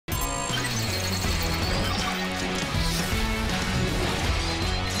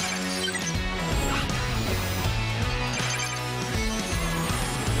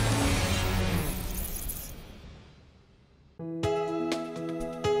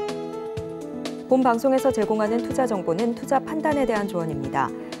본 방송에서 제공하는 투자 정보는 투자 판단에 대한 조언입니다.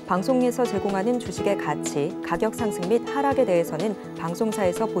 방송에서 제공하는 주식의 가치, 가격 상승 및 하락에 대해서는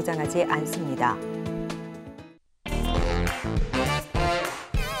방송사에서 보장하지 않습니다.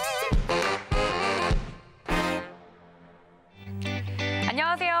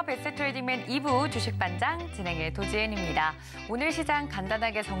 안녕하세요. 베스트 트레이딩맨 2부 주식반장 진행의 도지은입니다. 오늘 시장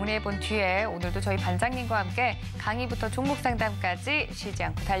간단하게 정리해본 뒤에 오늘도 저희 반장님과 함께 강의부터 종목상담까지 쉬지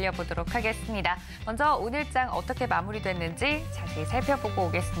않고 달려보도록 하겠습니다. 먼저 오늘장 어떻게 마무리됐는지 자세히 살펴보고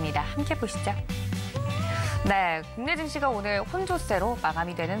오겠습니다. 함께 보시죠. 네, 국내 증시가 오늘 혼조세로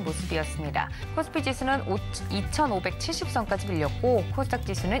마감이 되는 모습이었습니다. 코스피 지수는 2,570선까지 밀렸고 코스닥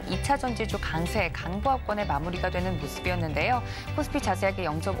지수는 2차 전지주 강세, 강보합권에 마무리가 되는 모습이었는데요. 코스피 자세하게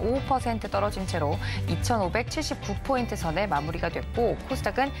 0.55% 떨어진 채로 2,579포인트 선에 마무리가 됐고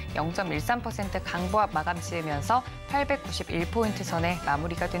코스닥은 0.13% 강보합 마감 지으면서 891포인트 선에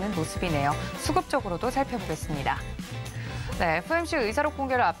마무리가 되는 모습이네요. 수급적으로도 살펴보겠습니다. 네, FOMC 의사록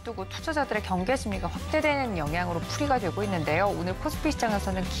공개를 앞두고 투자자들의 경계 심리가 확대되는 영향으로 풀이가 되고 있는데요. 오늘 코스피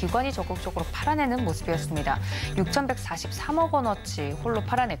시장에서는 기관이 적극적으로 팔아내는 모습이었습니다. 6,143억 원어치 홀로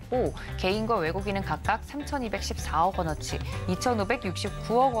팔아냈고 개인과 외국인은 각각 3,214억 원어치,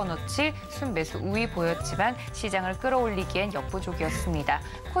 2,569억 원어치 순매수 우위 보였지만 시장을 끌어올리기엔 역부족이었습니다.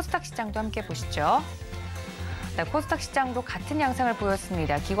 코스닥 시장도 함께 보시죠. 네, 코스닥 시장도 같은 양상을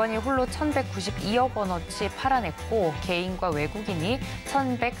보였습니다. 기관이 홀로 1,192억 원어치 팔아냈고 개인과 외국인이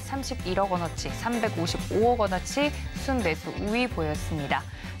 1,131억 원어치, 355억 원어치 순매수 우위 보였습니다.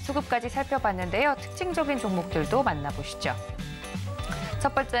 수급까지 살펴봤는데요. 특징적인 종목들도 만나보시죠.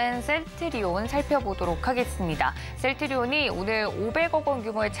 첫 번째는 셀트리온 살펴보도록 하겠습니다. 셀트리온이 오늘 500억 원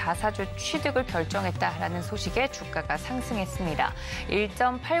규모의 자사주 취득을 결정했다라는 소식에 주가가 상승했습니다.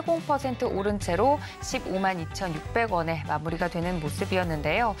 1.80% 오른 채로 15만 2,600원에 마무리가 되는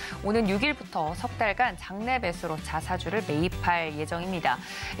모습이었는데요. 오는 6일부터 석 달간 장내 매수로 자사주를 매입할 예정입니다.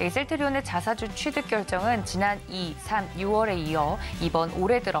 셀트리온의 자사주 취득 결정은 지난 2, 3, 6월에 이어 이번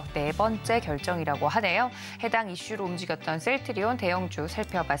올해 들어 네 번째 결정이라고 하네요. 해당 이슈로 움직였던 셀트리온 대형주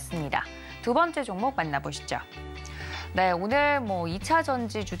살펴봤습니다. 두 번째 종목 만나보시죠. 네, 오늘 2차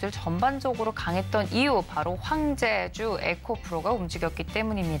전지주들 전반적으로 강했던 이유 바로 황제주 에코프로가 움직였기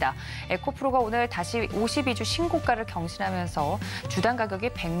때문입니다. 에코프로가 오늘 다시 52주 신고가를 경신하면서 주당 가격이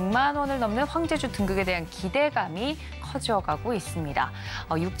 100만 원을 넘는 황제주 등극에 대한 기대감이 커져가고 있습니다.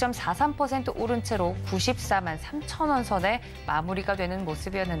 6.43% 오른 채로 94만 3천 원 선에 마무리가 되는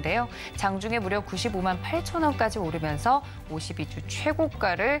모습이었는데요. 장중에 무려 95만 8천 원까지 오르면서 52주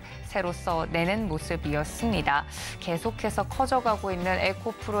최고가를 새로 써내는 모습이었습니다. 계속해서 커져가고 있는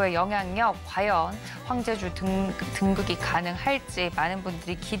에코프로의 영향력, 과연 황제주 등극이 가능할지 많은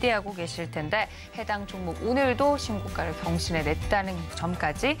분들이 기대하고 계실 텐데 해당 종목 오늘도 신고가를 경신해냈다는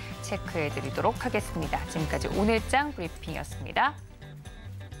점까지 체크해드리도록 하겠습니다. 지금까지 오늘장 브리핑이었습니다.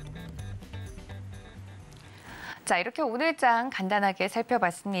 자, 이렇게 오늘장 간단하게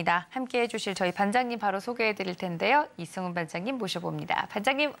살펴봤습니다. 함께해 주실 저희 반장님 바로 소개해드릴 텐데요. 이승훈 반장님 모셔봅니다.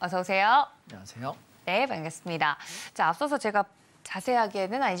 반장님 어서 오세요. 안녕하세요. 네, 반갑습니다. 자, 앞서서 제가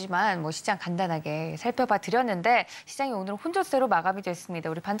자세하게는 아니지만 시장 간단하게 살펴봐 드렸는데 시장이 오늘 혼조세로 마감이 됐습니다.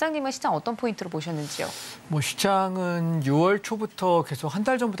 우리 반장님은 시장 어떤 포인트로 보셨는지요? 시장은 6월 초부터 계속 한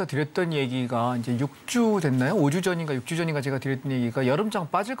달 전부터 드렸던 얘기가 이제 6주 됐나요? 5주 전인가 6주 전인가 제가 드렸던 얘기가 여름장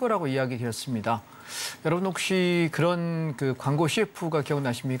빠질 거라고 이야기 드렸습니다. 여러분 혹시 그런 광고 CF가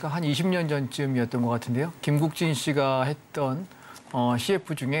기억나십니까? 한 20년 전쯤이었던 것 같은데요. 김국진 씨가 했던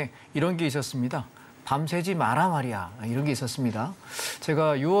CF 중에 이런 게 있었습니다. 밤새지 마라 말이야. 이런 게 있었습니다.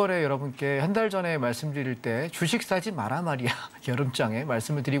 제가 6월에 여러분께 한 달 전에 말씀드릴 때 주식 사지 마라 말이야. 여름장에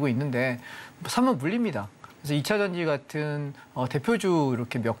말씀을 드리고 있는데 사면 물립니다. 그래서 2차 전지 같은 대표주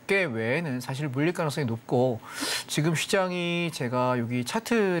이렇게 몇 개 외에는 사실 물릴 가능성이 높고 지금 시장이 제가 여기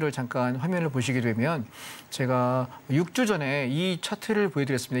차트를 잠깐 화면을 보시게 되면 제가 6주 전에 이 차트를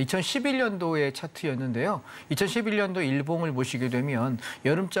보여드렸습니다. 2011년도의 차트였는데요. 2011년도 일봉을 보시게 되면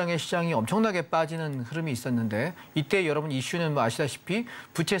여름장의 시장이 엄청나게 빠지는 흐름이 있었는데 이때 여러분 이슈는 아시다시피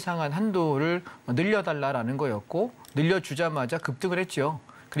부채 상한 한도를 늘려달라라는 거였고 늘려주자마자 급등을 했죠.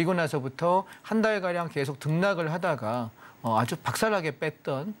 그리고 나서부터 한 달가량 계속 등락을 하다가 아주 박살나게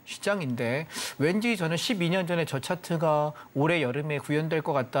뺐던 시장인데 왠지 저는 12년 전에 저 차트가 올해 여름에 구현될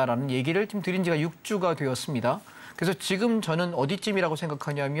것 같다라는 얘기를 지금 드린 지가 6주가 되었습니다. 그래서 지금 저는 어디쯤이라고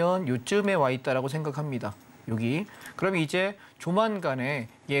생각하냐면 요쯤에 와 있다라고 생각합니다. 여기. 그럼 이제 조만간에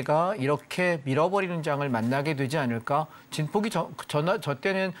얘가 이렇게 밀어버리는 장을 만나게 되지 않을까? 진폭이 저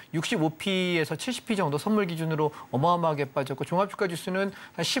때는 65P에서 70P 정도 선물 기준으로 어마어마하게 빠졌고 종합주가 지수는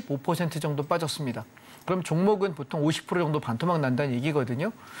한 15% 정도 빠졌습니다. 그럼 종목은 보통 50% 정도 반토막 난다는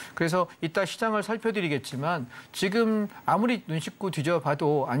얘기거든요. 그래서 이따 시장을 살펴드리겠지만 지금 아무리 눈 씻고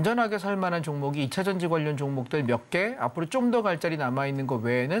뒤져봐도 안전하게 살 만한 종목이 2차 전지 관련 종목들 몇 개, 앞으로 좀 더 갈 자리 남아있는 거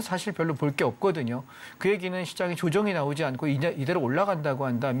외에는 사실 별로 볼 게 없거든요. 그 얘기는 시장에 조정이 나오지 않고 이대로 올라간다고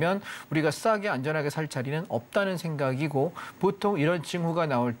한다면 우리가 싸게 안전하게 살 자리는 없다는 생각이고, 보통 이런 징후가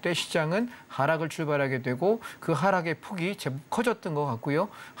나올 때 시장은 하락을 출발하게 되고 그 하락의 폭이 제법 커졌던 것 같고요.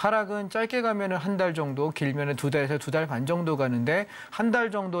 하락은 짧게 가면은 한 달 정도, 길면은 2달에서 2달 반 정도 가는데 한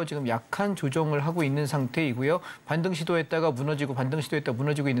달 정도 지금 약한 조정을 하고 있는 상태이고요. 반등 시도했다가 무너지고 반등 시도했다가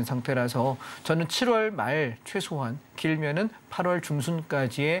무너지고 있는 상태라서 저는 7월 말 최소한, 길면은 8월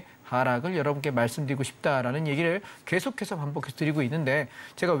중순까지의 하락을 여러분께 말씀드리고 싶다라는 얘기를 계속해서 반복해서 드리고 있는데,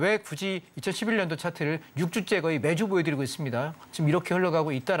 제가 왜 굳이 2011년도 차트를 6주째 거의 매주 보여드리고 있습니다. 지금 이렇게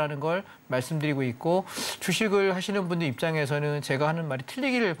흘러가고 있다라는 걸 말씀드리고 있고, 주식을 하시는 분들 입장에서는 제가 하는 말이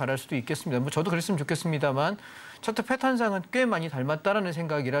틀리기를 바랄 수도 있겠습니다. 뭐 저도 그랬으면 좋겠습니다만 차트 패턴상은 꽤 많이 닮았다라는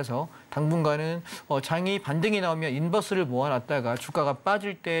생각이라서 당분간은 장이 반등이 나오면 인버스를 모아놨다가 주가가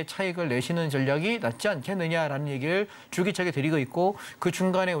빠질 때 차익을 내시는 전략이 낫지 않겠느냐라는 얘기를 줄기차게 드리고 있고, 그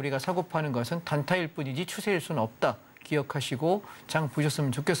중간에 우리가 사고 파는 것은 단타일 뿐이지 추세일 수는 없다. 기억하시고 장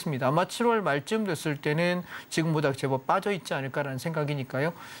보셨으면 좋겠습니다. 아마 7월 말쯤 됐을 때는 지금보다 제법 빠져 있지 않을까라는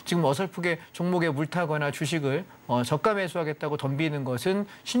생각이니까요. 지금 어설프게 종목에 물타거나 주식을 저가 매수하겠다고 덤비는 것은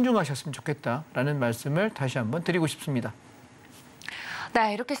신중하셨으면 좋겠다라는 말씀을 다시 한번 드리고 싶습니다.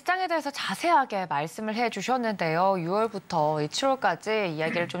 네, 이렇게 시장에 대해서 자세하게 말씀을 해주셨는데요. 6월부터 7월까지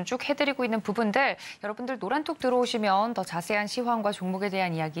이야기를 좀 쭉 해드리고 있는 부분들, 여러분들 노란톡 들어오시면 더 자세한 시황과 종목에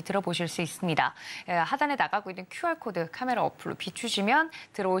대한 이야기 들어보실 수 있습니다. 하단에 나가고 있는 QR코드 카메라 어플로 비추시면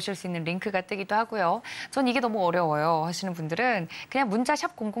들어오실 수 있는 링크가 뜨기도 하고요. 전 이게 너무 어려워요 하시는 분들은 그냥 문자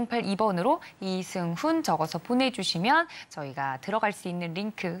샵 0082번으로 이승훈 적어서 보내주시면 저희가 들어갈 수 있는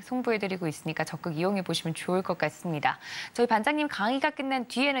링크 송부해드리고 있으니까 적극 이용해보시면 좋을 것 같습니다. 저희 반장님 강의가 끝난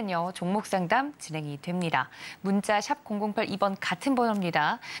뒤에는요, 종목 상담 진행이 됩니다. 문자 샵 0082번 같은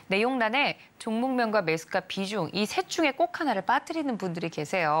번호입니다. 내용란에 종목명과 매수가 비중, 이 셋 중에 꼭 하나를 빠뜨리는 분들이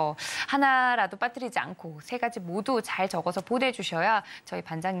계세요. 하나라도 빠뜨리지 않고 세 가지 모두 잘 적어서 보내주셔야 저희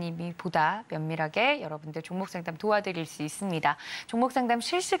반장님이 보다 면밀하게 여러분들 종목 상담 도와드릴 수 있습니다. 종목 상담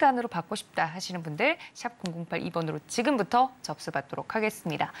실시간으로 받고 싶다 하시는 분들 샵 0082번으로 지금부터 접수받도록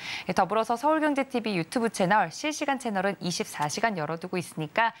하겠습니다. 더불어서 서울경제TV 유튜브 채널, 실시간 채널은 24시간 열어두고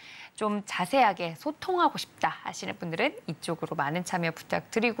있으니까 좀 자세하게 소통하고 싶다 하시는 분들은 이쪽으로 많은 참여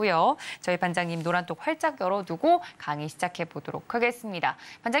부탁드리고요. 저희 반장님 노란톡 활짝 열어두고 강의 시작해 보도록 하겠습니다.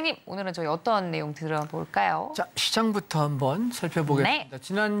 반장님, 오늘은 저희 어떤 내용 들어볼까요? 자, 시장부터 한번 살펴보겠습니다. 네.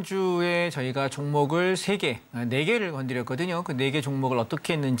 지난주에 저희가 종목을 3개, 4개를 건드렸거든요. 그 4개 종목을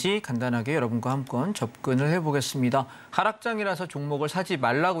어떻게 했는지 간단하게 여러분과 한번 접근을 해보겠습니다. 하락장이라서 종목을 사지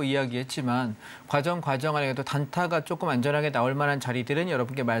말라고 이야기했지만 과정 안에도 단타가 조금 안전하게 나올 만한 자리들은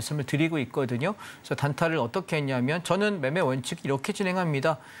여러분께 말씀을 드리고 있거든요. 그래서 단타를 어떻게 했냐면 저는 매매 원칙 이렇게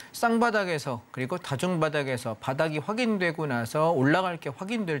진행합니다. 쌍바닥에서 그리고 다중바닥에서 바닥이 확인되고 나서 올라갈 게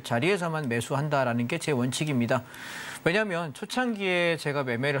확인될 자리에서만 매수한다라는 게 제 원칙입니다. 왜냐하면 초창기에 제가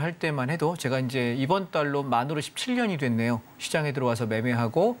매매를 할 때만 해도 제가 이제 이번 달로 만으로 17년이 됐네요. 시장에 들어와서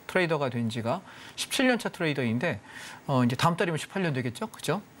매매하고 트레이더가 된 지가 17년 차 트레이더인데 이제 다음 달이면 18년 되겠죠,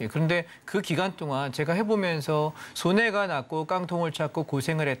 그죠? 예, 그런데 그 기간 동안 제가 해보면서 손해가 났고 깡통을 찾고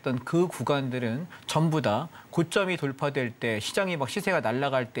고생을 했던 그 구간들은 전부 다 고점이 돌파될 때, 시장이 막 시세가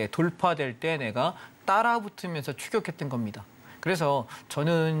날아갈 때, 돌파될 때 내가 따라붙으면서 추격했던 겁니다. 그래서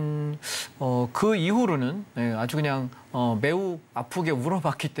저는 그 이후로는 아주 그냥 매우 아프게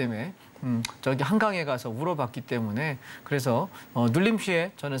울어봤기 때문에 저기 한강에 가서 울어봤기 때문에 그래서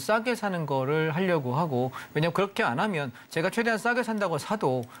눌림시에 저는 싸게 사는 거를 하려고 하고, 왜냐하면 그렇게 안 하면 제가 최대한 싸게 산다고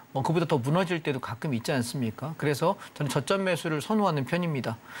사도 그보다 더 무너질 때도 가끔 있지 않습니까? 그래서 저는 저점 매수를 선호하는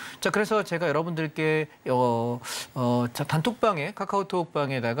편입니다. 자, 그래서 제가 여러분들께 단톡방에,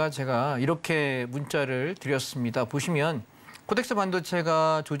 카카오톡방에다가 제가 이렇게 문자를 드렸습니다. 보시면 코덱스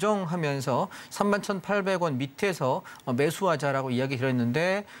반도체가 조정하면서 31,800원 밑에서 매수하자라고 이야기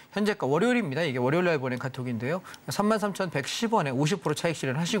드렸는데 현재가 월요일입니다. 이게 월요일 날 보낸 카톡인데요. 33,110원에 50% 차익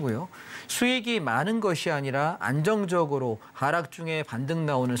실현하시고요. 수익이 많은 것이 아니라 안정적으로 하락 중에 반등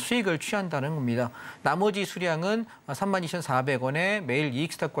나오는 수익을 취한다는 겁니다. 나머지 수량은 32,400원에 매일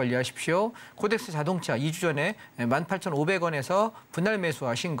이익 스탑 관리하십시오. 코덱스 자동차 2주 전에 18,500원에서 분할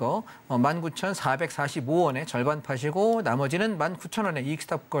매수하신 거 19,445원에 절반 파시고 나머지는 19,000원에 이익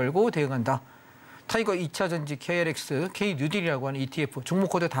스탑 걸고 대응한다. 타이거 2차 전지 KLX, K뉴딜이라고 하는 ETF 종목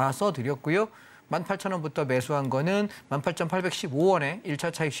코드 다 써드렸고요. 18,000원부터 매수한 거는 18,815원에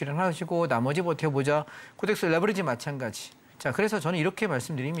 1차 차익 실현하시고 나머지 버텨보자. 코덱스 레버리지 마찬가지. 자, 그래서 저는 이렇게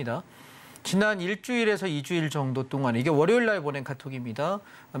말씀드립니다. 지난 일주일에서 2주일 정도 동안 이게 월요일 날 보낸 카톡입니다.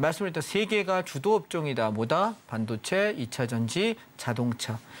 말씀드렸던 세 개가 주도 업종이다. 뭐다? 반도체, 2차 전지,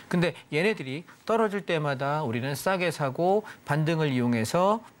 자동차. 근데 얘네들이 떨어질 때마다 우리는 싸게 사고 반등을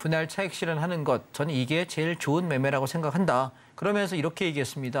이용해서 분할 차익 실현하는 것. 저는 이게 제일 좋은 매매라고 생각한다. 그러면서 이렇게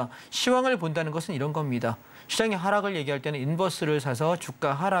얘기했습니다. 시황을 본다는 것은 이런 겁니다. 시장이 하락을 얘기할 때는 인버스를 사서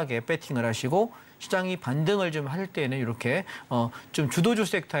주가 하락에 배팅을 하시고 시장이 반등을 좀 할 때는 이렇게 좀 주도주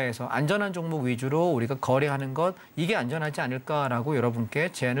섹터에서 안전한 종목 위주로 우리가 거래하는 것 이게 안전하지 않을까라고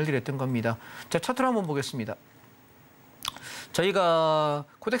여러분께 제안을 드렸던 겁니다. 자, 차트로 한번 보겠습니다. 저희가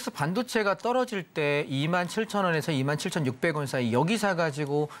코덱스 반도체가 떨어질 때 27,000원에서 27,600원 사이 여기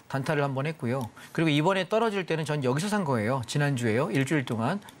사가지고 단타를 한번 했고요. 그리고 이번에 떨어질 때는 전 여기서 산 거예요. 지난주에요. 일주일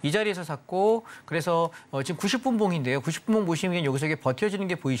동안. 이 자리에서 샀고 그래서 지금 90분 봉인데요. 90분 봉 보시면 여기서 이게 버텨지는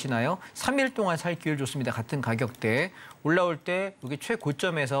게 보이시나요? 3일 동안 살 기회를 줬습니다. 같은 가격대에. 올라올 때 여기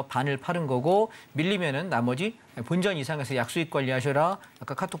최고점에서 반을 파는 거고 밀리면은 나머지 본전 이상에서 약수익 관리하셔라.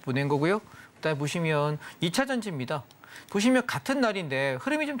 아까 카톡 보낸 거고요. 그다음에 보시면 2차 전지입니다. 보시면 같은 날인데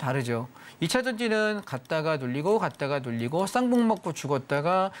흐름이 좀 다르죠. 2차 전지는 갔다가 눌리고 갔다가 눌리고 쌍봉 먹고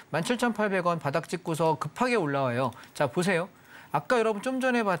죽었다가 17,800원 바닥 찍고서 급하게 올라와요. 자, 보세요. 아까 여러분 좀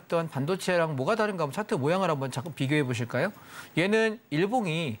전에 봤던 반도체랑 뭐가 다른가 한번 차트 모양을 한번 자꾸 비교해 보실까요? 얘는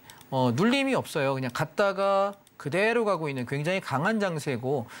일봉이 눌림이 없어요. 그냥 갔다가 그대로 가고 있는 굉장히 강한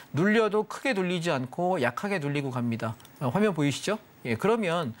장세고 눌려도 크게 눌리지 않고 약하게 눌리고 갑니다. 화면 보이시죠? 예,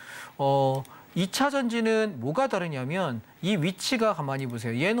 그러면 2차 전지는 뭐가 다르냐면 이 위치가 가만히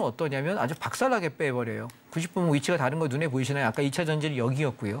보세요. 얘는 어떠냐면 아주 박살나게 빼버려요. 90분 위치가 다른 거 눈에 보이시나요? 아까 2차 전지는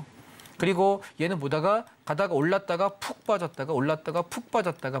여기였고요. 그리고 얘는 보다가 가다가 올랐다가 푹 빠졌다가 올랐다가 푹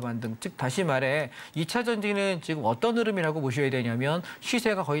빠졌다가 반등. 즉 다시 말해 2차 전지는 지금 어떤 흐름이라고 보셔야 되냐면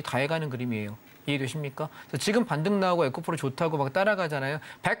시세가 거의 다 해가는 그림이에요. 이해되십니까? 지금 반등 나오고 에코프로 좋다고 막 따라가잖아요.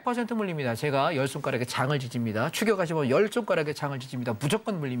 100% 물립니다. 제가 10손가락에 장을 지집니다. 추격하시면 10손가락에 장을 지집니다.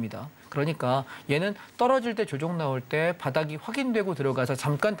 무조건 물립니다. 그러니까 얘는 떨어질 때 조정 나올 때 바닥이 확인되고 들어가서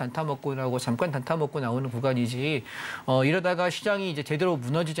잠깐 단타 먹고 나오고 잠깐 단타 먹고 나오는 구간이지 이러다가 시장이 이제 제대로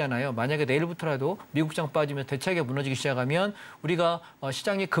무너지잖아요. 만약에 내일부터라도 미국장 빠지면 대차게 무너지기 시작하면 우리가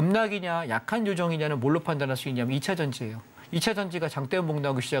시장이 급락이냐 약한 조정이냐는 뭘로 판단할 수 있냐면 2차 전지예요. 2차 전지가 장대음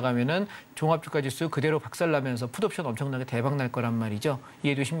봉나오기 시작하면은 종합주가 지수 그대로 박살나면서 풋옵션 엄청나게 대박 날 거란 말이죠.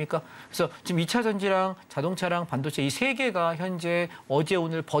 이해되십니까? 그래서 지금 2차 전지랑 자동차랑 반도체 이 세 개가 현재 어제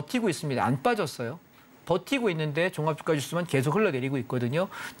오늘 버티고 있습니다. 안 빠졌어요. 버티고 있는데 종합주가 지수만 계속 흘러내리고 있거든요.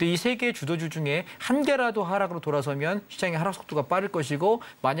 근데 이 세 개의 주도주 중에 한 개라도 하락으로 돌아서면 시장의 하락 속도가 빠를 것이고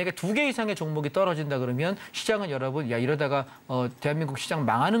만약에 2개 이상의 종목이 떨어진다 그러면 시장은 여러분 야 이러다가 대한민국 시장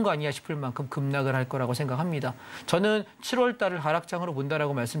망하는 거 아니야 싶을 만큼 급락을 할 거라고 생각합니다. 저는 7월 달을 하락장으로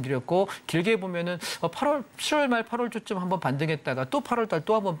본다라고 말씀드렸고 길게 보면은 7월 말 8월 초쯤 한번 반등했다가 또 8월 달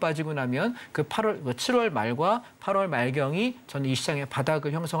또 한번 빠지고 나면 그 7월 말과 8월 말경이 저는 이 시장의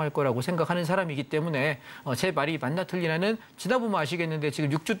바닥을 형성할 거라고 생각하는 사람이기 때문에 제 말이 맞나 틀리나는 지나보면 아시겠는데 지금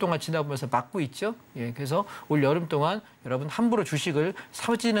 6주 동안 지나보면서 막고 있죠. 예, 그래서 올 여름 동안 여러분 함부로 주식을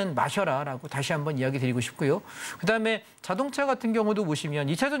사지는 마셔라라고 다시 한번 이야기 드리고 싶고요. 그다음에 자동차 같은 경우도 보시면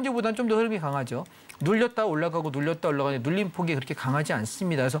 2차 전지보다는 좀 더 흐름이 강하죠. 눌렸다 올라가고 눌렸다 올라가는데 눌림폭이 그렇게 강하지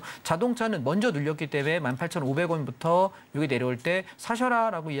않습니다. 그래서 자동차는 먼저 눌렸기 때문에 18,500원부터 여기 내려올 때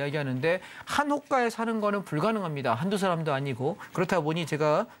사셔라라고 이야기하는데 한 호가에 사는 거는 불가능합니다. 한두 사람도 아니고 그렇다 보니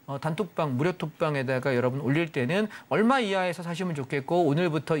제가 단톡방 무료 톡방에다가 여러분 올릴 때는 얼마 이하에서 사시면 좋겠고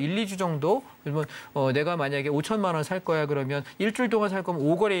오늘부터 1, 2주 정도 그러면 내가 만약에 5천만 원 살 거야 그러면 일주일 동안 살 거면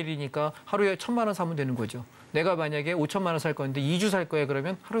 5거래일이니까 하루에 1,000만 원 사면 되는 거죠. 내가 만약에 5천만 원 살 건데 2주 살 거야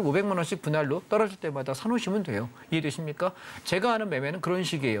그러면 하루에 500만 원씩 분할로 떨어질 때마다 사놓으시면 돼요. 이해되십니까? 제가 하는 매매는 그런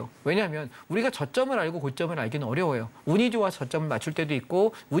식이에요. 왜냐하면 우리가 저점을 알고 고점을 알기는 어려워요. 운이 좋아서 저점을 맞출 때도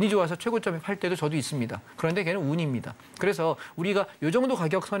있고 운이 좋아서 최고점에 팔 때도 저도 있습니다. 그런데 걔는 운입니다. 그래서 우리가 이 정도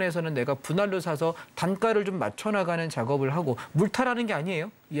가격 선에서는 내가 분할로 사서 단가를 좀 맞춰나가는 작업을 하고 물타라는 게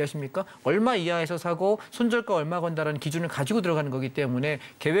아니에요. 이해하십니까? 얼마 이하에서 사고 손절가 얼마 건다라는 기준을 가지고 들어가는 거기 때문에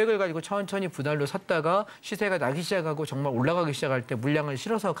계획을 가지고 천천히 분할로 샀다가 시세가 나기 시작하고 정말 올라가기 시작할 때 물량을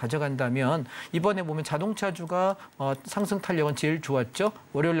실어서 가져간다면 이번에 보면 자동차주가 상승 탄력은 제일 좋았죠.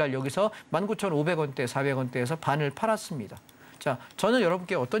 월요일 날 여기서 19,500원대, 400원대에서 반을 팔았습니다. 자, 저는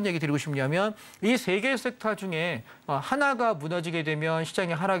여러분께 어떤 얘기 드리고 싶냐면 이 세 개의 섹터 중에 하나가 무너지게 되면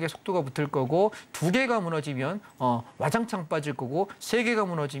시장의 하락의 속도가 붙을 거고 두 개가 무너지면 와장창 빠질 거고 세 개가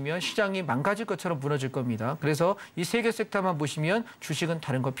무너지면 시장이 망가질 것처럼 무너질 겁니다. 그래서 이 세 개 섹터만 보시면 주식은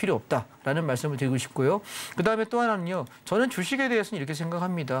다른 거 필요 없다라는 말씀을 드리고 싶고요. 그다음에 또 하나는요. 저는 주식에 대해서는 이렇게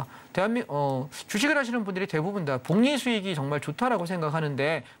생각합니다. 주식을 하시는 분들이 대부분 다 복리 수익이 정말 좋다라고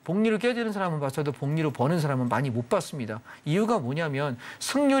생각하는데 복리로 깨지는 사람은 봤어도 복리로 버는 사람은 많이 못 봤습니다. 이유가 이유가 뭐냐면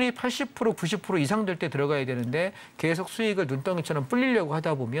승률이 80%, 90% 이상 될 때 들어가야 되는데 계속 수익을 눈덩이처럼 불리려고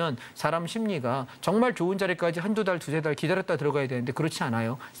하다 보면 사람 심리가 정말 좋은 자리까지 한두 달, 두세 달 기다렸다 들어가야 되는데 그렇지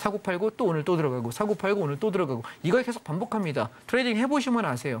않아요. 사고 팔고 또 오늘 또 들어가고 사고 팔고 오늘 또 들어가고 이걸 계속 반복합니다. 트레이딩 해보시면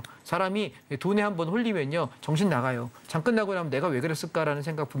아세요. 사람이 돈에 한번 홀리면요. 정신 나가요. 장 끝나고 나면 내가 왜 그랬을까라는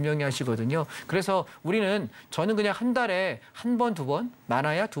생각 분명히 하시거든요. 그래서 저는 그냥 한 달에 한 번, 두 번,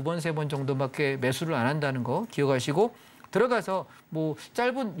 많아야 두 번, 세 번 정도밖에 매수를 안 한다는 거 기억하시고 들어가서 뭐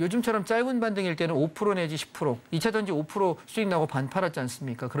요즘처럼 짧은 반등일 때는 5% 내지 10%, 2차전지 5% 수익 나고 반 팔았지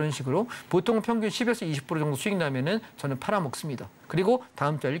않습니까? 그런 식으로 보통 평균 10에서 20% 정도 수익 나면은 저는 팔아먹습니다. 그리고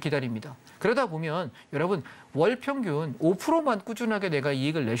다음 달을 기다립니다. 그러다 보면 여러분 월 평균 5%만 꾸준하게 내가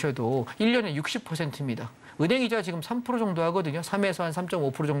이익을 내셔도 1년에 60%입니다. 은행이자 지금 3% 정도 하거든요. 3에서 한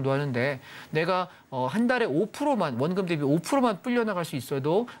 3.5% 정도 하는데 내가 한 달에 5%만 원금 대비 5%만 불려나갈 수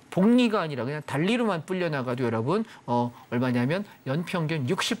있어도 복리가 아니라 그냥 달리로만 불려나가도 여러분 얼마냐면 연평균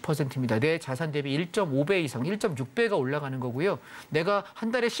 60%입니다. 내 자산 대비 1.5배 이상, 1.6배가 올라가는 거고요. 내가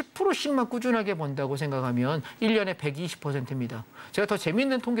한 달에 10%씩만 꾸준하게 번다고 생각하면 1년에 120%입니다. 제가 더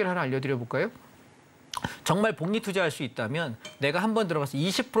재미있는 통계를 하나 알려드려 볼까요? 정말 복리 투자할 수 있다면 내가 한번 들어가서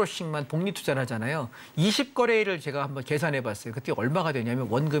 20%씩만 복리 투자를 하잖아요. 20거래일을 제가 한번 계산해 봤어요. 그때 얼마가 되냐면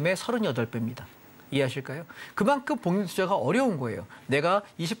원금의 38배입니다. 이해하실까요? 그만큼 복리 투자가 어려운 거예요. 내가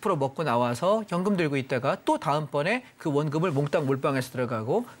 20% 먹고 나와서 현금 들고 있다가 또 다음번에 그 원금을 몽땅 몰빵해서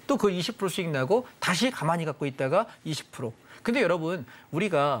들어가고 또 그 20% 수익 나고 다시 가만히 갖고 있다가 20%. 근데 여러분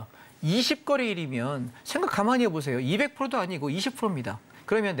우리가 20거래일이면 생각 가만히 해보세요. 200%도 아니고 20%입니다.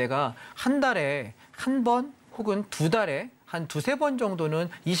 그러면 내가 한 달에 한 번 혹은 두 달에 한 두세 번 정도는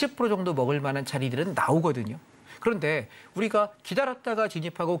 20% 정도 먹을 만한 자리들은 나오거든요. 그런데 우리가 기다렸다가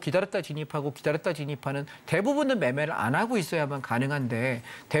진입하고 기다렸다 진입하고 기다렸다 진입하는 대부분은 매매를 안 하고 있어야만 가능한데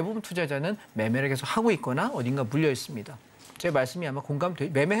대부분 투자자는 매매를 계속 하고 있거나 어딘가 물려 있습니다. 제 말씀이 아마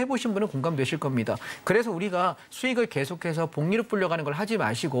매매해보신 분은 공감되실 겁니다. 그래서 우리가 수익을 계속해서 복리로 불려가는 걸 하지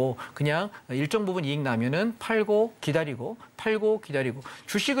마시고 그냥 일정 부분 이익 나면은 팔고 기다리고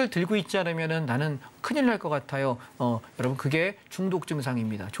주식을 들고 있지 않으면은 나는 큰일 날 것 같아요. 여러분 그게 중독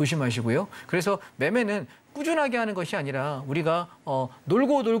증상입니다. 조심하시고요. 그래서 매매는 꾸준하게 하는 것이 아니라 우리가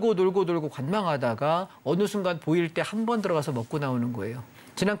놀고 관망하다가 어느 순간 보일 때 한 번 들어가서 먹고 나오는 거예요.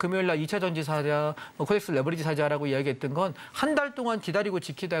 지난 금요일 날 2차 전지 사자, 코덱스 레버리지 사자라고 이야기했던 건 한 달 동안 기다리고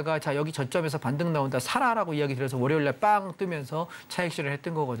지키다가 자 여기 저점에서 반등 나온다 사라라고 이야기 드려서 월요일 날 빵 뜨면서 차익 실현을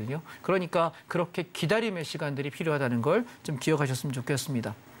했던 거거든요. 그러니까 그렇게 기다림의 시간들이 필요하다는 걸 좀 기억하셨으면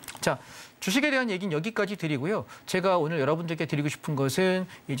좋겠습니다. 자, 주식에 대한 얘기는 여기까지 드리고요. 제가 오늘 여러분들께 드리고 싶은 것은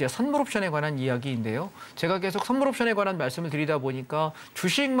이제 선물 옵션에 관한 이야기인데요. 제가 계속 선물 옵션에 관한 말씀을 드리다 보니까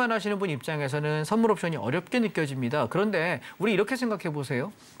주식만 하시는 분 입장에서는 선물 옵션이 어렵게 느껴집니다. 그런데 우리 이렇게 생각해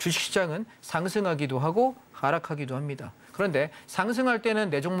보세요. 주식시장은 상승하기도 하고 하락하기도 합니다. 그런데 상승할 때는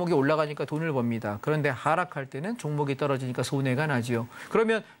내 종목이 올라가니까 돈을 법니다. 그런데 하락할 때는 종목이 떨어지니까 손해가 나지요.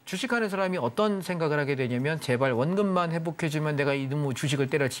 그러면 주식하는 사람이 어떤 생각을 하게 되냐면 제발 원금만 회복해주면 내가 이놈의 주식을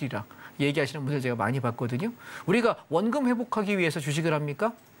때려치리라 얘기하시는 분들 제가 많이 봤거든요. 우리가 원금 회복하기 위해서 주식을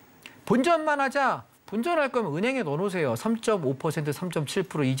합니까? 본전만 하자. 본전할 거면 은행에 넣어놓으세요. 3.5%,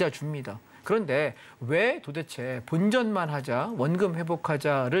 3.7% 이자 줍니다. 그런데 왜 도대체 본전만 하자, 원금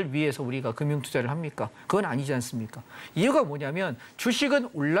회복하자를 위해서 우리가 금융투자를 합니까? 그건 아니지 않습니까? 이유가 뭐냐면 주식은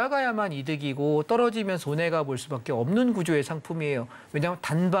올라가야만 이득이고 떨어지면 손해가 볼 수밖에 없는 구조의 상품이에요. 왜냐하면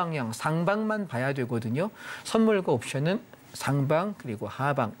단방향, 상방만 봐야 되거든요. 선물과 옵션은 상방 그리고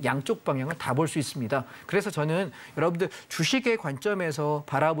하방 양쪽 방향을 다 볼 수 있습니다. 그래서 저는 여러분들 주식의 관점에서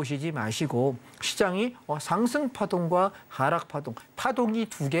바라보시지 마시고 시장이 상승 파동과 하락 파동, 파동이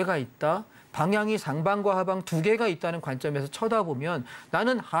두 개가 있다. 방향이 상방과 하방 두 개가 있다는 관점에서 쳐다보면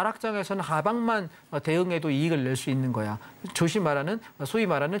나는 하락장에서는 하방만 대응해도 이익을 낼 수 있는 거야. 소위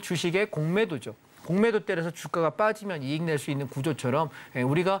말하는 주식의 공매도죠. 공매도 때려서 주가가 빠지면 이익 낼 수 있는 구조처럼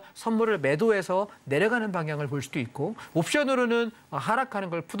우리가 선물을 매도해서 내려가는 방향을 볼 수도 있고 옵션으로는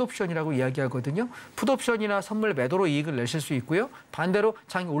하락하는 걸 풋옵션이라고 이야기하거든요. 풋옵션이나 선물 매도로 이익을 내실 수 있고요. 반대로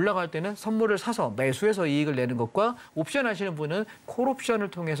장이 올라갈 때는 선물을 사서 매수해서 이익을 내는 것과 옵션 하시는 분은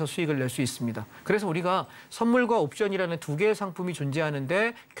콜옵션을 통해서 수익을 낼 수 있습니다. 그래서 우리가 선물과 옵션이라는 두 개의 상품이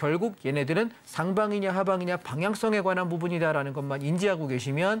존재하는데 결국 얘네들은 상방이냐 하방이냐 방향성에 관한 부분이다라는 것만 인지하고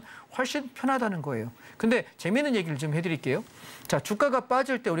계시면 훨씬 편하다는 거예요. 근데 재미있는 얘기를 좀 해드릴게요. 자, 주가가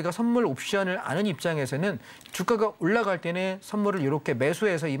빠질 때 우리가 선물 옵션을 아는 입장에서는 주가가 올라갈 때는 선물을 이렇게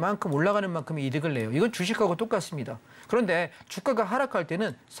매수해서 이만큼 올라가는 만큼의 이득을 내요. 이건 주식하고 똑같습니다. 그런데 주가가 하락할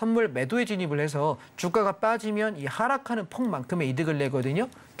때는 선물 매도에 진입을 해서 주가가 빠지면 이 하락하는 폭만큼의 이득을 내거든요.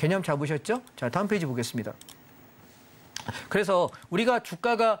 개념 잡으셨죠? 자, 다음 페이지 보겠습니다. 그래서 우리가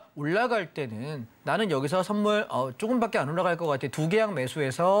주가가 올라갈 때는 나는 여기서 선물 조금밖에 안 올라갈 것 같아. 2계약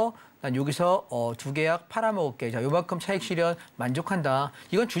매수해서 난 여기서 2계약 팔아먹을게. 자, 요만큼 차익 실현 만족한다.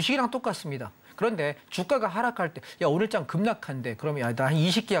 이건 주식이랑 똑같습니다. 그런데 주가가 하락할 때, 야, 오늘장 급락한데, 그러면 야, 나 한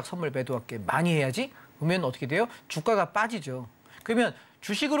 20계약 선물 매도할게. 많이 해야지? 그러면 어떻게 돼요? 주가가 빠지죠. 그러면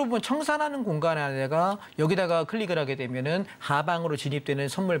주식으로 보면 청산하는 공간 안에가 여기다가 클릭을 하게 되면은 하방으로 진입되는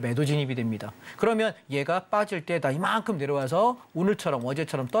선물 매도 진입이 됩니다. 그러면 얘가 빠질 때 나 이만큼 내려와서 오늘처럼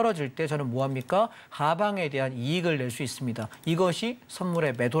어제처럼 떨어질 때 저는 뭐합니까? 하방에 대한 이익을 낼 수 있습니다. 이것이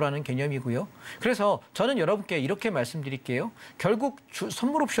선물의 매도라는 개념이고요. 그래서 저는 여러분께 이렇게 말씀드릴게요. 결국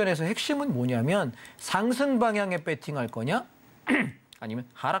선물 옵션에서 핵심은 뭐냐면 상승 방향에 배팅할 거냐? 아니면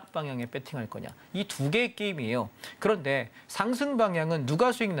하락 방향에 배팅할 거냐. 이 2개의 게임이에요. 그런데 상승 방향은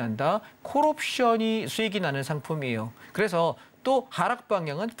누가 수익 난다? 콜옵션이 수익이 나는 상품이에요. 그래서 또 하락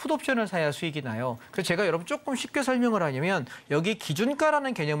방향은 풋옵션을 사야 수익이 나요. 그래서 제가 여러분 조금 쉽게 설명을 하냐면 여기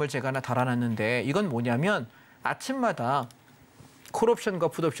기준가라는 개념을 제가 하나 달아놨는데 이건 뭐냐면 아침마다 콜옵션과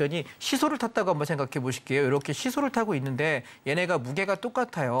풋옵션이 시소를 탔다고 한번 생각해 보실게요. 이렇게 시소를 타고 있는데 얘네가 무게가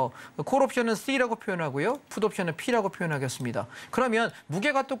똑같아요. 콜옵션은 C라고 표현하고요. 풋옵션은 P라고 표현하겠습니다. 그러면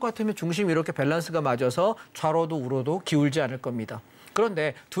무게가 똑같으면 중심이 이렇게 밸런스가 맞아서 좌로도 우로도 기울지 않을 겁니다.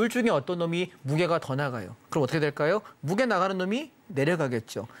 그런데 둘 중에 어떤 놈이 무게가 더 나가요. 그럼 어떻게 될까요? 무게 나가는 놈이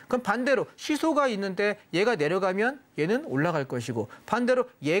내려가겠죠. 그럼 반대로 시소가 있는데 얘가 내려가면 얘는 올라갈 것이고 반대로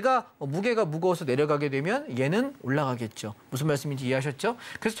얘가 무게가 무거워서 내려가게 되면 얘는 올라가겠죠. 무슨 말씀인지 이해하셨죠?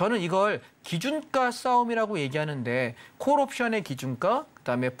 그래서 저는 이걸 기준가 싸움이라고 얘기하는데 콜옵션의 기준가,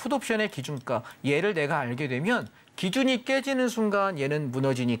 그다음에 풋옵션의 기준가 얘를 내가 알게 되면 기준이 깨지는 순간 얘는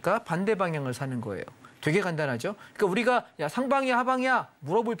무너지니까 반대 방향을 사는 거예요. 되게 간단하죠. 그러니까 우리가 야 상방이야 하방이야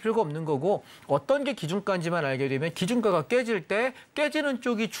물어볼 필요가 없는 거고 어떤 게 기준가인지만 알게 되면 기준가가 깨질 때 깨지는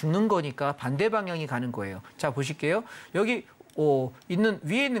쪽이 죽는 거니까 반대 방향이 가는 거예요. 자 보실게요. 여기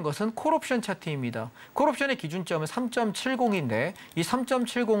위에 있는 것은 콜옵션 차트입니다. 콜옵션의 기준점은 3.70인데 이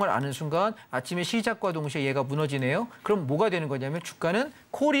 3.70을 아는 순간 아침에 시작과 동시에 얘가 무너지네요. 그럼 뭐가 되는 거냐면 주가는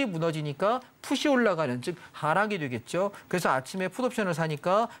콜이 무너지니까 풋이 올라가는 즉 하락이 되겠죠. 그래서 아침에 풋옵션을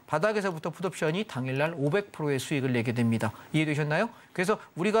사니까 바닥에서부터 풋옵션이 당일날 500%의 수익을 내게 됩니다. 이해되셨나요? 그래서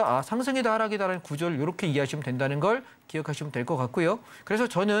우리가 상승이다 하락이다라는 구조를 이렇게 이해하시면 된다는 걸 기억하시면 될 것 같고요. 그래서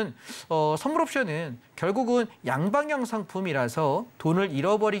저는 선물 옵션은 결국은 양방향 상품이라서 돈을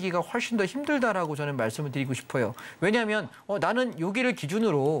잃어버리기가 훨씬 더 힘들다라고 저는 말씀을 드리고 싶어요. 왜냐하면 나는 여기를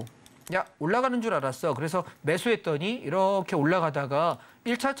기준으로 야 올라가는 줄 알았어. 그래서 매수했더니 이렇게 올라가다가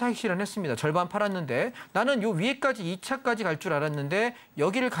 1차 차익 실현했습니다. 절반 팔았는데 나는 요 위에까지 2차까지 갈 줄 알았는데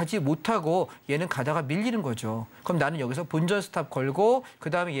여기를 가지 못하고 얘는 가다가 밀리는 거죠. 그럼 나는 여기서 본전 스탑 걸고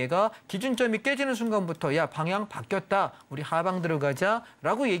그다음에 얘가 기준점이 깨지는 순간부터 야 방향 바뀌었다. 우리 하방 들어가자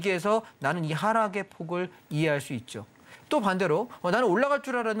라고 얘기해서 나는 이 하락의 폭을 이해할 수 있죠. 또 반대로 나는 올라갈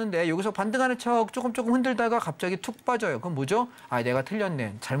줄 알았는데 여기서 반등하는 척 조금 흔들다가 갑자기 툭 빠져요. 그럼 뭐죠? 내가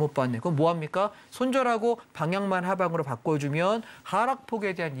틀렸네. 잘못 봤네. 그럼 뭐합니까? 손절하고 방향만 하방으로 바꿔주면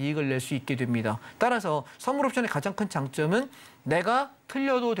하락폭에 대한 이익을 낼 수 있게 됩니다. 따라서 선물 옵션의 가장 큰 장점은 내가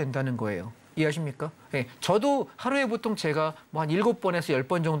틀려도 된다는 거예요. 이해하십니까? 네, 저도 하루에 보통 제가 한 7번에서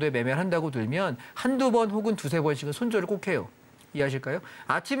 10번 정도의 매매를 한다고 들면 한두 번 혹은 두세 번씩은 손절을 꼭 해요. 이해하실까요?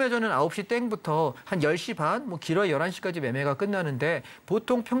 아침에 저는 9시 땡부터 한 10시 반, 길어야 11시까지 매매가 끝나는데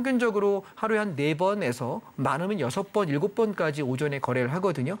보통 평균적으로 하루에 한 4번에서 많으면 6번, 7번까지 오전에 거래를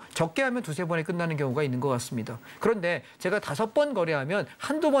하거든요. 적게 하면 두세 번에 끝나는 경우가 있는 것 같습니다. 그런데 제가 5번 거래하면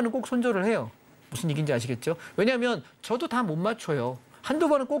한두 번은 꼭 손절을 해요. 무슨 얘기인지 아시겠죠? 왜냐하면 저도 다 못 맞춰요. 한두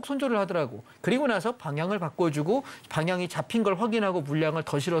번은 꼭 손절을 하더라고. 그리고 나서 방향을 바꿔주고 방향이 잡힌 걸 확인하고 물량을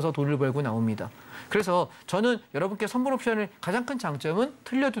더 실어서 돈을 벌고 나옵니다. 그래서 저는 여러분께 선물 옵션의 가장 큰 장점은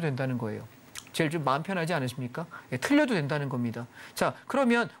틀려도 된다는 거예요. 제일 좀 마음 편하지 않으십니까? 틀려도 된다는 겁니다. 자,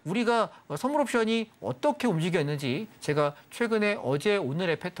 그러면 우리가 선물 옵션이 어떻게 움직였는지 제가 최근에 어제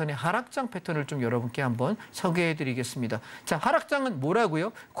오늘의 패턴의 하락장 패턴을 좀 여러분께 한번 소개해 드리겠습니다. 자, 하락장은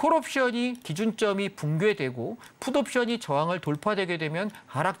뭐라고요? 콜 옵션이 기준점이 붕괴되고 풋 옵션이 저항을 돌파되게 되면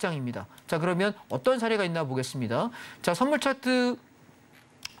하락장입니다. 자, 그러면 어떤 사례가 있나 보겠습니다. 자, 선물 차트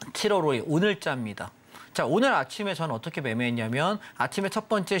 7월호의 오늘자입니다. 자, 오늘 아침에 저는 어떻게 매매했냐면 아침에 첫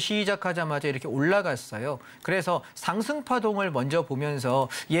번째 시작하자마자 이렇게 올라갔어요. 그래서 상승 파동을 먼저 보면서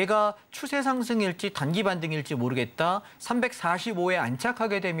얘가 추세 상승일지 단기 반등일지 모르겠다. 345에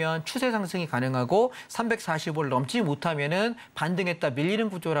안착하게 되면 추세 상승이 가능하고 345를 넘지 못하면은 반등했다 밀리는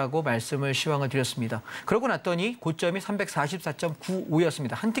구조라고 말씀을 시황을 드렸습니다. 그러고 났더니 고점이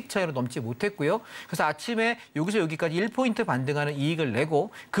 344.95였습니다. 한 틱 차이로 넘지 못했고요. 그래서 아침에 여기서 여기까지 1포인트 반등하는 이익을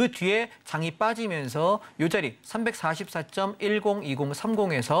내고 그 뒤에 장이 빠지면서 이 자리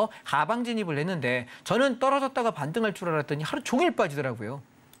 344.102030에서 하방 진입을 했는데 저는 떨어졌다가 반등할 줄 알았더니 하루 종일 빠지더라고요.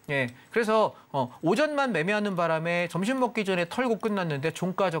 예, 그래서 오전만 매매하는 바람에 점심 먹기 전에 털고 끝났는데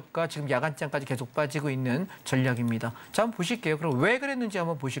종가 저가 지금 야간장까지 계속 빠지고 있는 전략입니다. 자, 한번 보실게요. 그럼 왜 그랬는지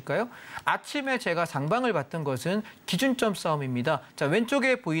한번 보실까요? 아침에 제가 상방을 봤던 것은 기준점 싸움입니다. 자,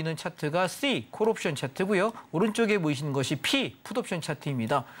 왼쪽에 보이는 차트가 C, 콜옵션 차트고요. 오른쪽에 보이시는 것이 P, 풋옵션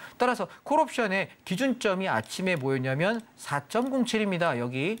차트입니다. 따라서 콜옵션의 기준점이 아침에 뭐였냐면 4.07입니다.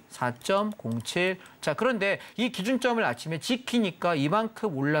 여기 4.07. 자, 그런데 이 기준점을 아침에 지키니까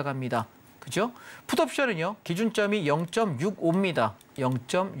이만큼 올라갑니다. 그죠? 풋옵션은요, 기준점이 0.65입니다.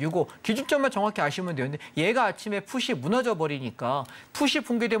 0.65. 기준점만 정확히 아시면 돼요. 근데 얘가 아침에 풋이 무너져 버리니까 풋이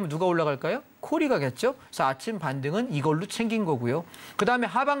붕괴되면 누가 올라갈까요? 콜이 가겠죠? 그래서 아침 반등은 이걸로 챙긴 거고요. 그 다음에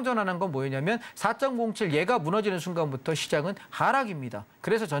하방 전환한 건 뭐였냐면 4.07 얘가 무너지는 순간부터 시장은 하락입니다.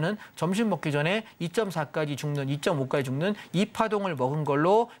 그래서 저는 점심 먹기 전에 2.4까지 죽는, 2.5까지 죽는 이 파동을 먹은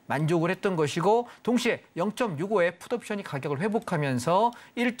걸로 만족을 했던 것이고 동시에 0.65의 풋옵션이 가격을 회복하면서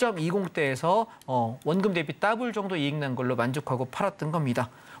 1.20대에서 원금 대비 더블 정도 이익 난 걸로 만족하고 팔았던 겁니다.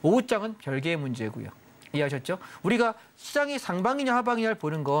 오후장은 별개의 문제고요. 이해하셨죠? 우리가 시장이 상방이냐 하방이냐를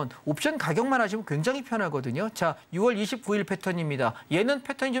보는 건 옵션 가격만 하시면 굉장히 편하거든요. 자, 6월 29일 패턴입니다. 얘는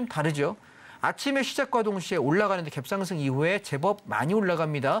패턴이 좀 다르죠. 아침에 시작과 동시에 올라가는데 갭상승 이후에 제법 많이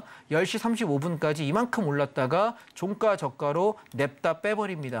올라갑니다. 10시 35분까지 이만큼 올랐다가 종가 저가로 냅다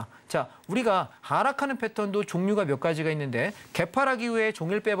빼버립니다. 자, 우리가 하락하는 패턴도 종류가 몇 가지가 있는데 갭하락 이후에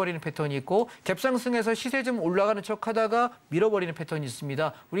종일 빼버리는 패턴이 있고 갭상승해서 시세 좀 올라가는 척하다가 밀어버리는 패턴이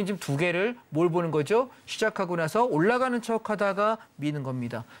있습니다. 우린 지금 두 개를 뭘 보는 거죠? 시작하고 나서 올라가는 척하다가 미는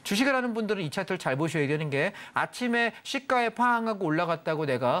겁니다. 주식을 하는 분들은 이 차트를 잘 보셔야 되는 게 아침에 시가에 팡하고 올라갔다고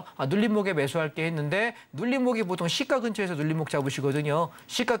내가 눌림목에 매수할게 했는데 눌림목이 보통 시가 근처에서 눌림목 잡으시거든요.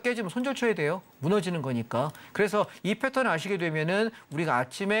 시가 깨지면 손절 쳐야 돼요. 무너지는 거니까. 그래서 이 패턴을 아시게 되면은 우리가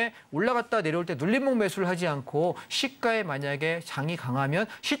아침에 올라갔다 내려올 때 눌림목 매수를 하지 않고 시가에 만약에 장이 강하면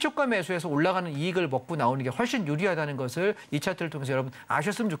시초가 매수해서 올라가는 이익을 먹고 나오는 게 훨씬 유리하다는 것을 이 차트를 통해서 여러분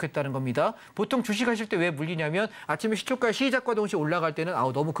아셨으면 좋겠다는 겁니다. 보통 주식하실 때 왜 물리냐면 아침에 시초가 시작과 동시에 올라갈 때는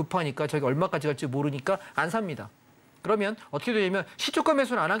너무 급하니까 저희가 얼마까지 갈지 모르니까 안 삽니다. 그러면 어떻게 되냐면 시초가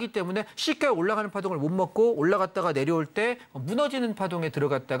매수를 안 하기 때문에 시가에 올라가는 파동을 못 먹고 올라갔다가 내려올 때 무너지는 파동에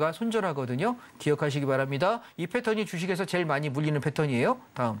들어갔다가 손절하거든요. 기억하시기 바랍니다. 이 패턴이 주식에서 제일 많이 물리는 패턴이에요.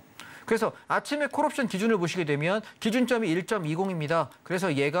 다음. 그래서 아침에 콜옵션 기준을 보시게 되면 기준점이 1.20입니다.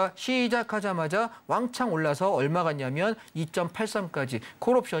 그래서 얘가 시작하자마자 왕창 올라서 얼마 갔냐면 2.83까지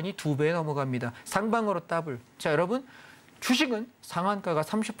콜옵션이 2배 넘어갑니다. 상방으로 더블. 자, 여러분. 주식은 상한가가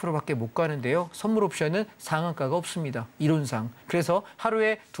 30%밖에 못 가는데요. 선물 옵션은 상한가가 없습니다. 이론상. 그래서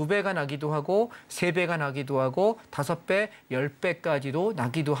하루에 2배가 나기도 하고 3배가 나기도 하고 5배, 10배까지도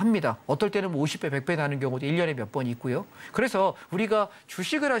나기도 합니다. 어떨 때는 50배, 100배 나는 경우도 1년에 몇 번 있고요. 그래서 우리가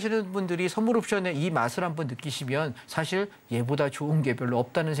주식을 하시는 분들이 선물 옵션의 이 맛을 한번 느끼시면 사실 얘보다 좋은 게 별로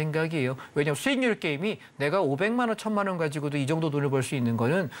없다는 생각이에요. 왜냐하면 수익률 게임이 내가 500만 원, 1000만 원 가지고도 이 정도 돈을 벌 수 있는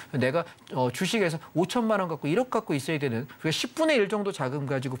거는 내가 주식에서 5천만 원 갖고 1억 갖고 있어야 되는 우리가 10분의 1 정도 자금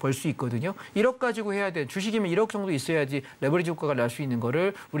가지고 벌 수 있거든요. 1억 가지고 해야 돼. 주식이면 1억 정도 있어야지 레버리지 효과가 날 수 있는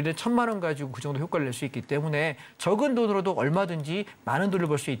거를 우리는 1000만 원 가지고 그 정도 효과를 낼 수 있기 때문에 적은 돈으로도 얼마든지 많은 돈을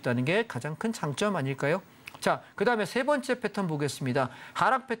벌 수 있다는 게 가장 큰 장점 아닐까요? 자, 그다음에 세 번째 패턴 보겠습니다.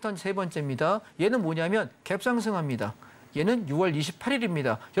 하락 패턴 세 번째입니다. 얘는 뭐냐면 갭상승합니다. 얘는 6월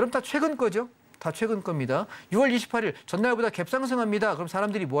 28일입니다. 여러분 다 최근 거죠? 다 최근 겁니다. 6월 28일 전날보다 갭상승합니다. 그럼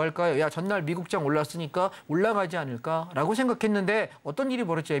사람들이 뭐 할까요? 야, 전날 미국장 올랐으니까 올라가지 않을까라고 생각했는데 어떤 일이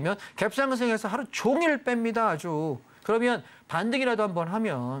벌어지냐면 갭상승해서 하루 종일 뺍니다. 아주. 그러면 반등이라도 한번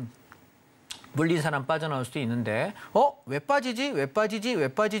하면 물린 사람 빠져나올 수도 있는데 왜 빠지지? 왜 빠지지? 왜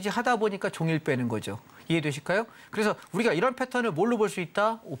빠지지? 하다 보니까 종일 빼는 거죠. 이해되실까요? 그래서 우리가 이런 패턴을 뭘로 볼 수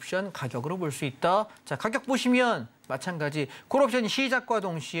있다? 옵션 가격으로 볼 수 있다. 자, 가격 보시면 마찬가지 콜옵션이 시작과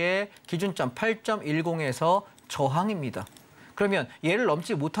동시에 기준점 8.10에서 저항입니다. 그러면 얘를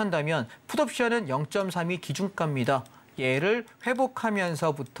넘지 못한다면 풋옵션은 0.32 기준가입니다. 얘를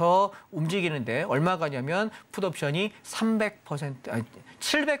회복하면서부터 움직이는데 얼마 가냐면 풋옵션이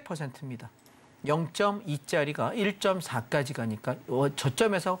 700%입니다. 0.2짜리가 1.4까지 가니까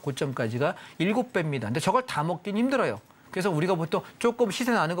저점에서 고점까지가 7배입니다. 근데 저걸 다 먹긴 힘들어요. 그래서 우리가 보통 조금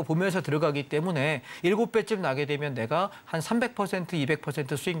시세 나는 거 보면서 들어가기 때문에 7배쯤 나게 되면 내가 한 300%,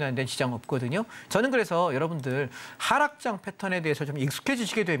 200% 수익 나는 데는 지장 없거든요. 저는 그래서 여러분들 하락장 패턴에 대해서 좀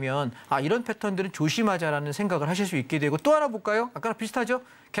익숙해지시게 되면 이런 패턴들은 조심하자라는 생각을 하실 수 있게 되고 또 하나 볼까요? 아까랑 비슷하죠?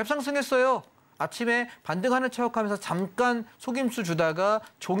 갭상승했어요. 아침에 반등하는 척하면서 잠깐 속임수 주다가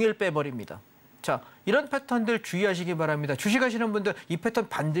종일 빼버립니다. 자, 이런 패턴들 주의하시기 바랍니다. 주식하시는 분들 이 패턴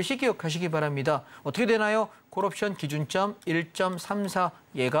반드시 기억하시기 바랍니다. 어떻게 되나요? 콜옵션 기준점 1.34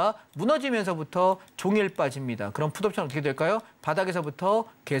 얘가 무너지면서부터 종일 빠집니다. 그럼 풋옵션 어떻게 될까요? 바닥에서부터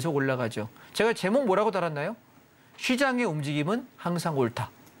계속 올라가죠. 제가 제목 뭐라고 달았나요? 시장의 움직임은 항상 옳다.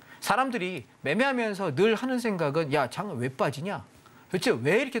 사람들이 매매하면서 늘 하는 생각은 야, 장은 왜 빠지냐? 도대체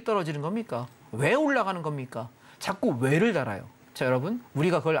왜 이렇게 떨어지는 겁니까? 왜 올라가는 겁니까? 자꾸 왜를 달아요. 자, 여러분,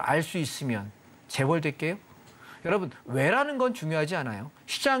 우리가 그걸 알 수 있으면 재벌될게요. 여러분, 왜라는 건 중요하지 않아요.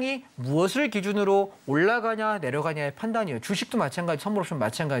 시장이 무엇을 기준으로 올라가냐 내려가냐의 판단이에요. 주식도 마찬가지, 선물옵션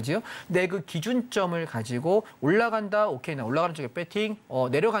마찬가지요. 내 그 기준점을 가지고 올라간다, 오케이, 나 올라가는 쪽에 배팅,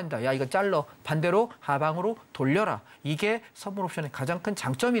 내려간다, 야 이거 잘러, 반대로 하방으로 돌려라. 이게 선물옵션의 가장 큰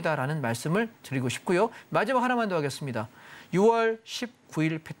장점이다라는 말씀을 드리고 싶고요. 마지막 하나만 더 하겠습니다. 6월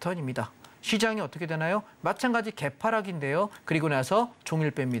 19일 패턴입니다. 시장이 어떻게 되나요? 마찬가지 개파락인데요. 그리고 나서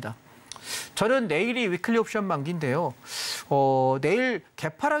종일 뺍니다. 저는 내일이 위클리 옵션 만기인데요. 내일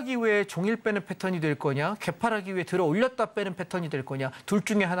개파락 이후에 종일 빼는 패턴이 될 거냐, 개파락 이후에 들어 올렸다 빼는 패턴이 될 거냐, 둘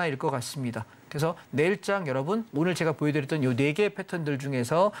중에 하나일 것 같습니다. 그래서 내일장 여러분, 오늘 제가 보여드렸던 이 4개의 패턴들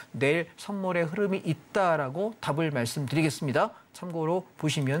중에서 내일 선물의 흐름이 있다라고 답을 말씀드리겠습니다. 참고로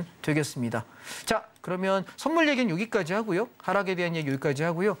보시면 되겠습니다. 자, 그러면 선물 얘기는 여기까지 하고요. 하락에 대한 얘기 여기까지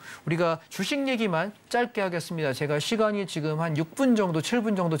하고요. 우리가 주식 얘기만 짧게 하겠습니다. 제가 시간이 지금 한 6분 정도,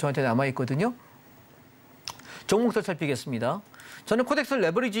 7분 정도 저한테 남아있거든요. 종목들 살피겠습니다. 저는 코덱스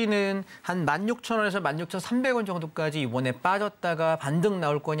레버리지는 한 16,000원에서 16,300원 정도까지 이번에 빠졌다가 반등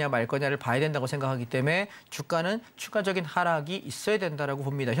나올 거냐 말 거냐를 봐야 된다고 생각하기 때문에 주가는 추가적인 하락이 있어야 된다고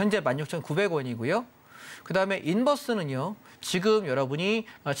봅니다. 현재 16,900원이고요. 그다음에 인버스는요. 지금 여러분이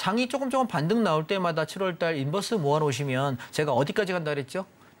장이 조금 반등 나올 때마다 7월 달 인버스 모아놓으시면 제가 어디까지 간다 그랬죠?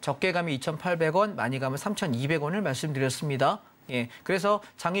 적게 가면 2,800원, 많이 가면 3,200원을 말씀드렸습니다. 예, 그래서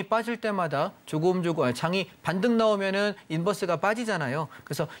장이 빠질 때마다 조금 장이 반등 나오면은 인버스가 빠지잖아요.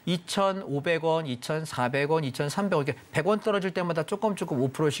 그래서 2,500원, 2,400원, 2,300원 이렇게 100원 떨어질 때마다 조금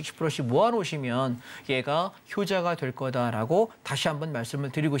 5%씩 10%씩 모아놓으시면 얘가 효자가 될 거다라고 다시 한번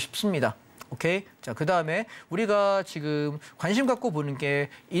말씀을 드리고 싶습니다. 오케이. 자, 그다음에 우리가 지금 관심 갖고 보는 게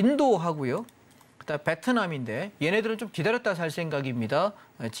인도하고요. 그다음 베트남인데 얘네들은 좀 기다렸다 살 생각입니다.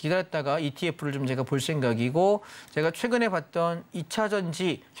 기다렸다가 ETF를 좀 제가 볼 생각이고, 제가 최근에 봤던 2차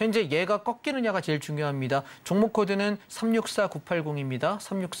전지 현재 얘가 꺾이느냐가 제일 중요합니다. 종목 코드는 364980입니다.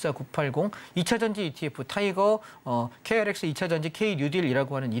 364980. 2차 전지 ETF 타이거 KRX 2차 전지 K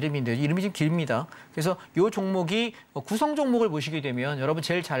뉴딜이라고 하는 이름인데요. 이름이 좀 길입니다. 그래서 이 종목이 구성 종목을 보시게 되면 여러분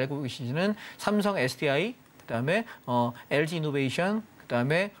제일 잘 알고 계시는 삼성 SDI, 그다음에 LG 이노베이션,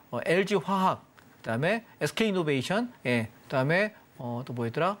 그다음에 LG 화학, 그다음에 SK 이노베이션, 예, 그다음에 또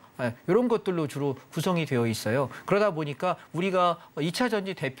뭐였더라? 이런 것들로 주로 구성이 되어 있어요. 그러다 보니까 우리가 2차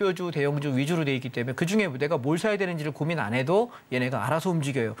전지 대표주, 대형주 위주로 돼 있기 때문에 그중에 내가 뭘 사야 되는지를 고민 안 해도 얘네가 알아서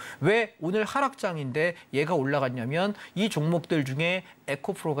움직여요. 왜 오늘 하락장인데 얘가 올라갔냐면 이 종목들 중에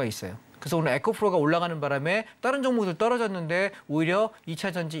에코프로가 있어요. 그래서 오늘 에코프로가 올라가는 바람에 다른 종목들 떨어졌는데 오히려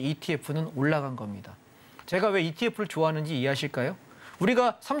 2차 전지 ETF는 올라간 겁니다. 제가 왜 ETF를 좋아하는지 이해하실까요?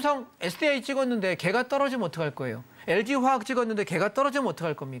 우리가 삼성 SDI 찍었는데 걔가 떨어지면 어떡할 거예요? LG 화학 찍었는데 걔가 떨어지면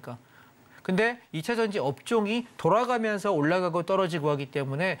어떡할 겁니까? 근데 2차 전지 업종이 돌아가면서 올라가고 떨어지고 하기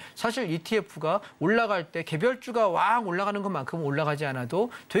때문에 사실 ETF가 올라갈 때 개별주가 왕 올라가는 것만큼 올라가지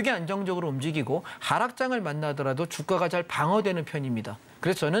않아도 되게 안정적으로 움직이고 하락장을 만나더라도 주가가 잘 방어되는 편입니다.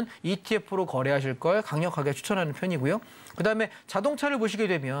 그래서 저는 ETF로 거래하실 걸 강력하게 추천하는 편이고요. 그다음에 자동차를 보시게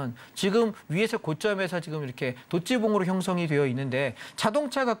되면 지금 위에서 고점에서 지금 이렇게 도치봉으로 형성이 되어 있는데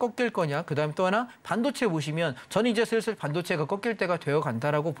자동차가 꺾일 거냐, 그다음에 또 하나 반도체 보시면 저는 이제 슬슬 반도체가 꺾일 때가 되어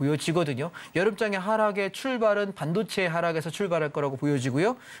간다라고 보여지거든요. 여름장의 하락의 출발은 반도체의 하락에서 출발할 거라고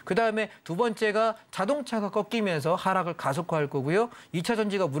보여지고요. 그다음에 두 번째가 자동차가 꺾이면서 하락을 가속화할 거고요. 2차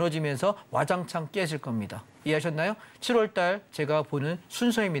전지가 무너지면서 와장창 깨질 겁니다. 이해하셨나요? 7월 달 제가 보는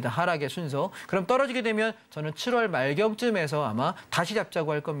순서입니다. 하락의 순서. 그럼 떨어지게 되면 저는 7월 말경쯤에서 아마 다시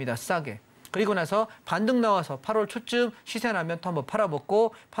잡자고 할 겁니다. 싸게. 그리고 나서 반등 나와서 8월 초쯤 시세 나면 또 한번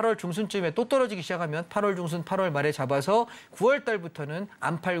팔아먹고 8월 중순쯤에 또 떨어지기 시작하면 8월 중순, 8월 말에 잡아서 9월 달부터는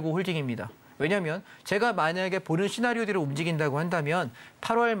안 팔고 홀딩입니다. 왜냐하면 제가 만약에 보는 시나리오대로 움직인다고 한다면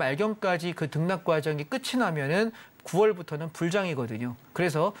 8월 말경까지 그 등락 과정이 끝이 나면은 9월부터는 불장이거든요.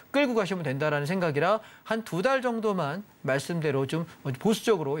 그래서 끌고 가시면 된다라는 생각이라 한 2달 정도만 말씀대로 좀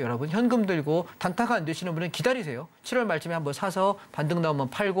보수적으로 여러분 현금 들고 단타가 안 되시는 분은 기다리세요. 7월 말쯤에 한번 사서 반등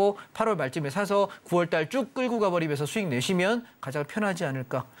나오면 팔고 8월 말쯤에 사서 9월 달 쭉 끌고 가버리면서 수익 내시면 가장 편하지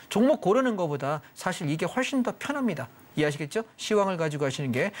않을까. 종목 고르는 것보다 사실 이게 훨씬 더 편합니다. 이해하시겠죠? 시황을 가지고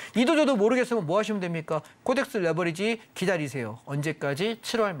하시는 게. 이도 저도 모르겠으면 뭐 하시면 됩니까? 코덱스 레버리지 기다리세요. 언제까지?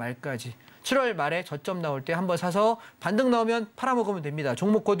 7월 말까지. 7월 말에 저점 나올 때 한번 사서 반등 나오면 팔아먹으면 됩니다.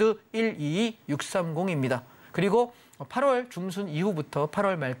 종목 코드 122630입니다. 그리고 8월 중순 이후부터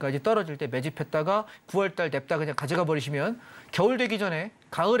 8월 말까지 떨어질 때 매집했다가 9월 달 냅다 그냥 가져가 버리시면 겨울 되기 전에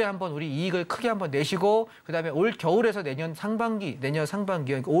가을에 한번 우리 이익을 크게 한번 내시고 그다음에 올 겨울에서 내년 상반기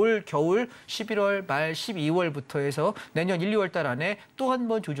그러니까 올 겨울 11월 말 12월부터 해서 내년 1, 2월 달 안에 또 한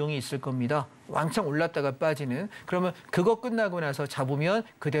번 조정이 있을 겁니다. 왕창 올랐다가 빠지는. 그러면 그거 끝나고 나서 잡으면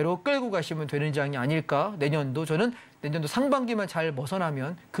그대로 끌고 가시면 되는 장이 아닐까. 저는 내년도 상반기만 잘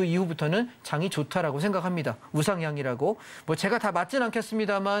벗어나면 그 이후부터는 장이 좋다라고 생각합니다. 우상향이라고. 뭐 제가 다 맞진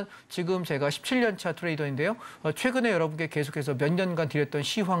않겠습니다만 지금 제가 17년 차 트레이더인데요. 최근에 여러분께 계속해서 몇 년간 드렸던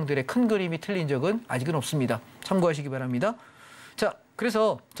시황들의 큰 그림이 틀린 적은 아직은 없습니다. 참고하시기 바랍니다. 자,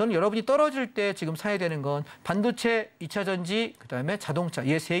 그래서 저는 여러분이 떨어질 때 지금 사야 되는 건 반도체, 2차 전지, 그다음에 자동차,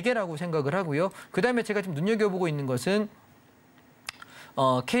 이 세 개라고 생각을 하고요. 그다음에 제가 지금 눈여겨보고 있는 것은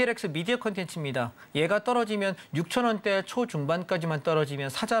KLX 미디어 컨텐츠입니다. 얘가 떨어지면 6,000원대 초중반까지만 떨어지면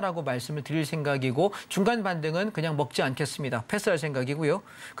사자라고 말씀을 드릴 생각이고 중간 반등은 그냥 먹지 않겠습니다. 패스할 생각이고요.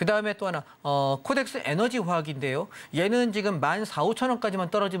 그다음에 또 하나 코덱스 에너지 화학인데요. 얘는 지금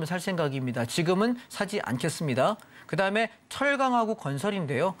 14,000~15,000원까지만 떨어지면 살 생각입니다. 지금은 사지 않겠습니다. 그다음에 철강하고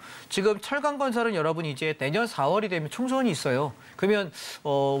건설인데요. 지금 철강건설은 여러분 이제 내년 4월이 되면 총선이 있어요. 그러면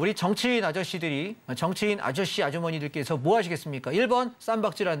우리 정치인 아저씨 아주머니들께서 뭐 하시겠습니까? 1번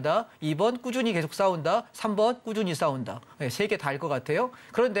쌈박질한다. 2번 꾸준히 계속 싸운다. 3번 꾸준히 싸운다. 네, 3개 다 할 것 같아요.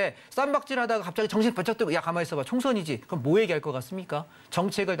 그런데 쌈박질하다가 갑자기 정신 번쩍 뜨고 야 가만히 있어봐. 총선이지. 그럼 뭐 얘기할 것 같습니까?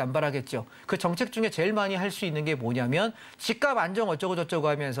 정책을 남발하겠죠. 그 정책 중에 제일 많이 할 수 있는 게 뭐냐면 집값 안정 어쩌고 저쩌고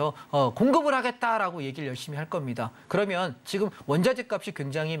하면서 공급을 하겠다라고 얘기를 열심히 할 겁니다. 그러면 지금 원자재 값이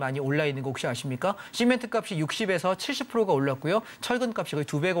굉장히 많이 올라 있는 거 혹시 아십니까? 시멘트 값이 60에서 70%가 올랐고요. 철근 값이 거의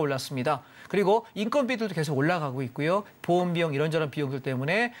 2배가 올랐습니다. 그리고 인건비들도 계속 올라가고 있고요. 보험 비용 이런저런 비용들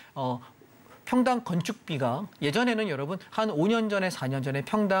때문에 평당 건축비가 예전에는 여러분 한 5년 전에 4년 전에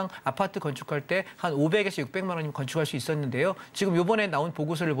평당 아파트 건축할 때 한 500에서 600만 원이면 건축할 수 있었는데요. 지금 이번에 나온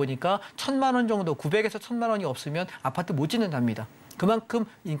보고서를 보니까 1,000만 원 정도 900에서 1,000만 원이 없으면 아파트 못 짓는답니다. 그만큼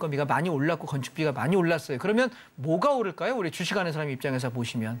인건비가 많이 올랐고 건축비가 많이 올랐어요. 그러면 뭐가 오를까요? 우리 주식하는 사람 입장에서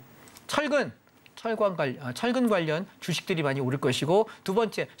보시면 철근 관련 주식들이 많이 오를 것이고 두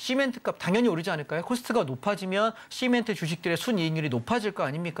번째 시멘트 값 당연히 오르지 않을까요? 코스트가 높아지면 시멘트 주식들의 순이익률이 높아질 거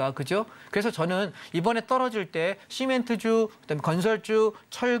아닙니까? 그죠? 그래서 저는 이번에 떨어질 때 시멘트주, 그다음에 건설주,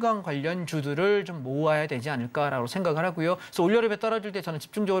 철강 관련 주들을 좀 모아야 되지 않을까라고 생각을 하고요. 그래서 올여름에 떨어질 때 저는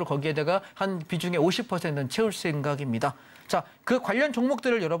집중적으로 거기에다가 한 비중의 50%는 채울 생각입니다. 자, 그 관련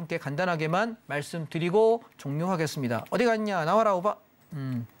종목들을 여러분께 간단하게만 말씀드리고 종료하겠습니다. 어디 갔냐? 나와라 오바.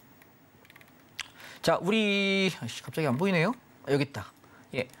 자, 우리 갑자기 안 보이네요. 여기 있다.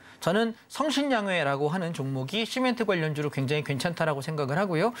 예, 저는 성신양회라고 하는 종목이 시멘트 관련주로 굉장히 괜찮다라고 생각을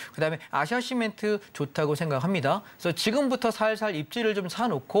하고요. 그다음에 아시아시멘트 좋다고 생각합니다. 그래서 지금부터 살살 입지를 좀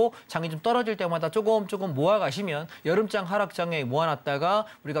사놓고 장이 좀 떨어질 때마다 조금 모아가시면 여름장 하락장에 모아놨다가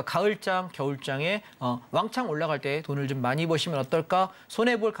우리가 가을장, 겨울장에 왕창 올라갈 때 돈을 좀 많이 버시면 어떨까?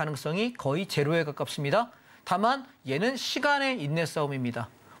 손해볼 가능성이 거의 제로에 가깝습니다. 다만 얘는 시간의 인내 싸움입니다.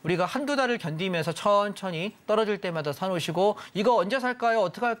 우리가 한두 달을 견디면서 천천히 떨어질 때마다 사놓으시고 이거 언제 살까요?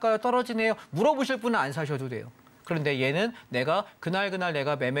 어떻게 할까요? 떨어지네요. 물어보실 분은 안 사셔도 돼요. 그런데 얘는 내가 그날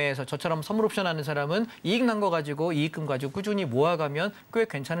내가 매매해서 저처럼 선물 옵션 하는 사람은 이익 난 거 가지고 이익금 가지고 꾸준히 모아가면 꽤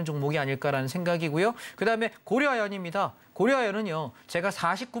괜찮은 종목이 아닐까라는 생각이고요. 그다음에 고려아연입니다. 고려아연은요. 제가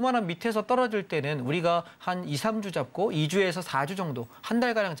 49만 원 밑에서 떨어질 때는 우리가 한 2, 3주 잡고 2주에서 4주 정도 한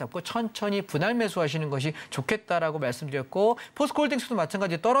달가량 잡고 천천히 분할 매수하시는 것이 좋겠다라고 말씀드렸고 포스코홀딩스도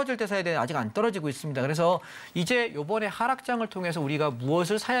마찬가지 떨어질 때 사야 되는데 아직 안 떨어지고 있습니다. 그래서 이제 이번에 하락장을 통해서 우리가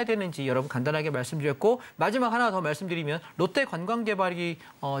무엇을 사야 되는지 여러분 간단하게 말씀드렸고 마지막 하나 더 말씀드리면 롯데관광개발이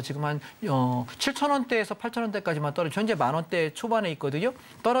지금 한 7,000원대에서 8,000원대까지만 떨어져 현재 10,000원대 초반에 있거든요.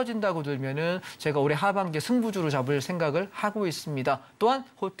 떨어진다고 들면은 제가 올해 하반기에 승부주로 잡을 생각을 하고 있습니다. 또한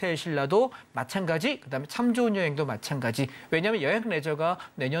호텔 신라도 마찬가지, 그다음에 참 좋은 여행도 마찬가지. 왜냐하면 여행 레저가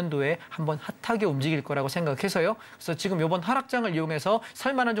내년도에 한번 핫하게 움직일 거라고 생각해서요. 그래서 지금 이번 하락장을 이용해서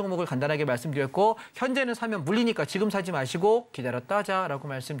살만한 종목을 간단하게 말씀드렸고 현재는 사면 물리니까 지금 사지 마시고 기다렸다 하자라고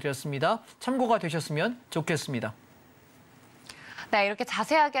말씀드렸습니다. 참고가 되셨으면 좋겠습니다. 네, 이렇게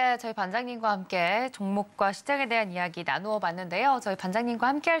자세하게 저희 반장님과 함께 종목과 시장에 대한 이야기 나누어 봤는데요. 저희 반장님과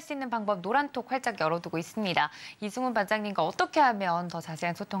함께 할 수 있는 방법 노란톡 활짝 열어두고 있습니다. 이승훈 반장님과 어떻게 하면 더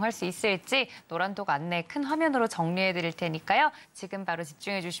자세한 소통할 수 있을지 노란톡 안내 큰 화면으로 정리해 드릴 테니까요. 지금 바로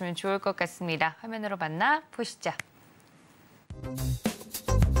집중해 주시면 좋을 것 같습니다. 화면으로 만나 보시죠.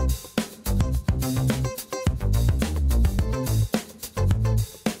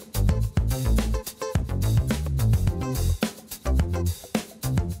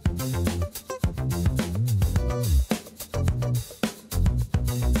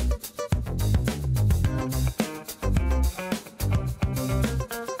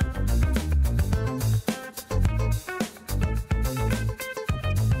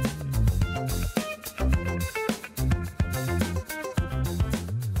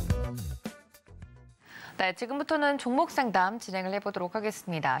 네, 지금부터는 종목 상담 진행을 해보도록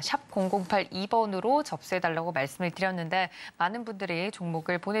하겠습니다. 샵 0082번으로 접수해달라고 말씀을 드렸는데 많은 분들이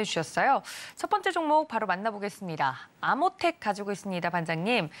종목을 보내주셨어요. 첫 번째 종목 바로 만나보겠습니다. 아모텍 가지고 있습니다,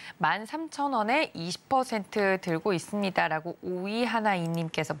 반장님. 13,000원에 20% 들고 있습니다라고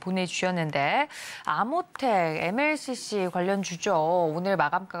오이하나이님께서 보내주셨는데 아모텍, MLCC 관련 주죠. 오늘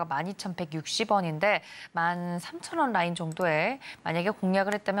마감가가 12,160원인데 13,000원 라인 정도에 만약에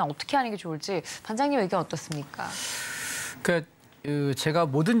공략을 했다면 어떻게 하는 게 좋을지 반장님 의견 어떻습니까? 제가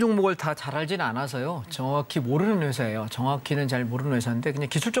모든 종목을 다 잘 알지는 않아서요. 정확히 모르는 회사예요. 정확히는 잘 모르는 회사인데 그냥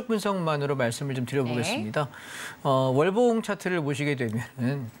기술적 분석만으로 말씀을 좀 드려보겠습니다. 네. 월봉 차트를 보시게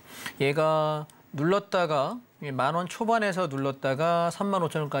되면은 얘가 눌렀다가 10,000원 초반에서 눌렀다가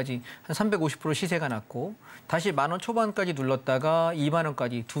 35,000원까지 한 350% 시세가 났고 다시 10,000원 초반까지 눌렀다가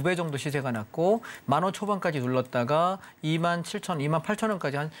 20,000원까지 2배 정도 시세가 났고 10,000원 초반까지 눌렀다가 27,000원,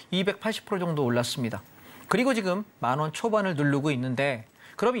 28,000원까지 한 280% 정도 올랐습니다. 그리고 지금 10,000원 초반을 누르고 있는데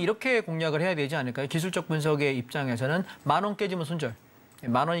그러면 이렇게 공략을 해야 되지 않을까요? 기술적 분석의 입장에서는 10,000원 깨지면 손절.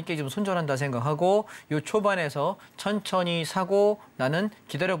 10,000원이 깨지면 손절한다 생각하고 요 초반에서 천천히 사고 나는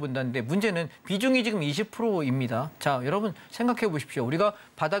기다려본다는데 문제는 비중이 지금 20%입니다. 자, 여러분 생각해 보십시오. 우리가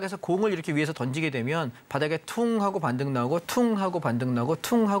바닥에서 공을 이렇게 위에서 던지게 되면 바닥에 퉁 하고 반등 나오고 퉁 하고 반등 나오고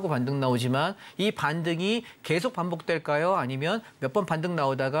퉁 하고 반등 나오지만 이 반등이 계속 반복될까요? 아니면 몇 번 반등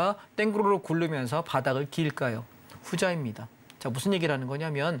나오다가 땡구르르 굴르면서 바닥을 길까요? 후자입니다. 자, 무슨 얘기를 하는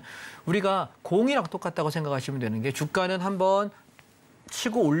거냐면 우리가 공이랑 똑같다고 생각하시면 되는 게 주가는 한번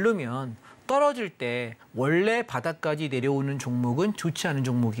치고 오르면 떨어질 때 원래 바닥까지 내려오는 종목은 좋지 않은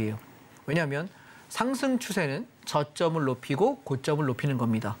종목이에요. 왜냐하면 상승 추세는 저점을 높이고 고점을 높이는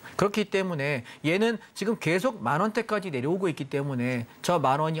겁니다. 그렇기 때문에 얘는 지금 계속 10,000원대까지 내려오고 있기 때문에 저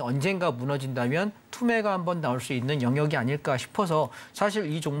 10,000원이 언젠가 무너진다면 투매가 한번 나올 수 있는 영역이 아닐까 싶어서 사실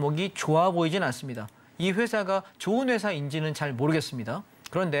이 종목이 좋아 보이진 않습니다. 이 회사가 좋은 회사인지는 잘 모르겠습니다.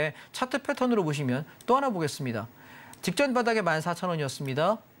 그런데 차트 패턴으로 보시면 또 하나 보겠습니다. 직전 바닥에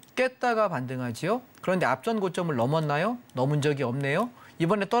 14,000원이었습니다. 깼다가 반등하지요. 그런데 앞전 고점을 넘었나요? 넘은 적이 없네요.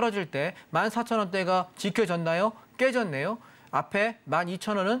 이번에 떨어질 때 14,000원대가 지켜졌나요? 깨졌네요. 앞에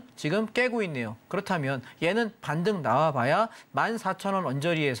 12,000원은 지금 깨고 있네요. 그렇다면 얘는 반등 나와봐야 14,000원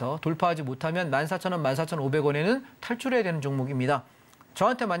언저리에서 돌파하지 못하면 14,000원, 14,500원에는 탈출해야 되는 종목입니다.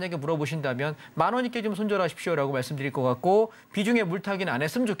 저한테 만약에 물어보신다면 10,000원이 깨지면 손절하십시오라고 말씀드릴 것 같고 비중에 물타기는 안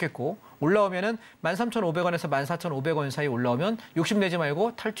했으면 좋겠고 올라오면은 13,500원에서 14,500원 사이 올라오면 욕심내지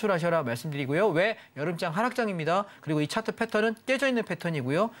말고 탈출하셔라 말씀드리고요. 왜? 여름장 하락장입니다. 그리고 이 차트 패턴은 깨져 있는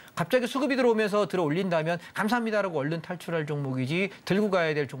패턴이고요. 갑자기 수급이 들어오면서 들어 올린다면 감사합니다라고 얼른 탈출할 종목이지 들고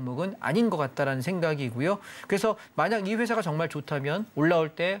가야 될 종목은 아닌 것 같다라는 생각이고요. 그래서 만약 이 회사가 정말 좋다면 올라올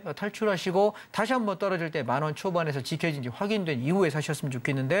때 탈출하시고 다시 한번 떨어질 때 10,000원 초반에서 지켜진지 확인된 이후에 사셨으면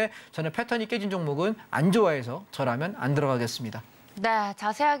좋겠는데 저는 패턴이 깨진 종목은 안 좋아해서 저라면 안 들어가겠습니다. 네,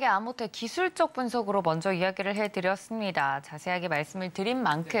 자세하게 아모텍 기술적 분석으로 먼저 이야기를 해드렸습니다. 자세하게 말씀을 드린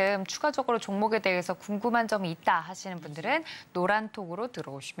만큼 추가적으로 종목에 대해서 궁금한 점이 있다 하시는 분들은 노란톡으로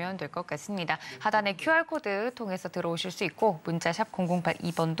들어오시면 될 것 같습니다. 하단에 QR코드 통해서 들어오실 수 있고 문자 샵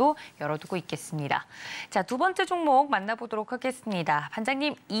 0082번도 열어두고 있겠습니다. 자, 두 번째 종목 만나보도록 하겠습니다.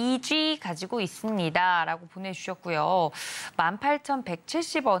 반장님, EG 가지고 있습니다 라고 보내주셨고요.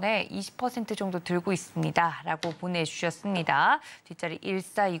 18,170원에 20% 정도 들고 있습니다 라고 보내주셨습니다. 뒷자리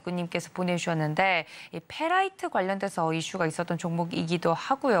 1429님께서 보내주셨는데 이 페라이트 관련돼서 이슈가 있었던 종목이기도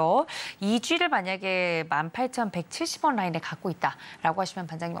하고요. EG를 만약에 18,170원 라인에 갖고 있다라고 하시면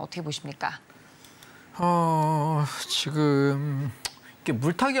반장님 어떻게 보십니까? 지금 이렇게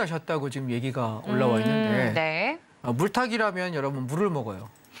물타기 하셨다고 지금 얘기가 올라와 있는데 네. 물타기라면 여러분 물을 먹어요.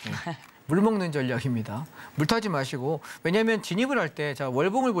 네. 물 먹는 전략입니다. 물 타지 마시고 왜냐하면 진입을 할 때 자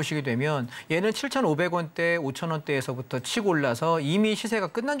월봉을 보시게 되면 얘는 7,500원대, 5,000원대에서부터 치고 올라서 이미 시세가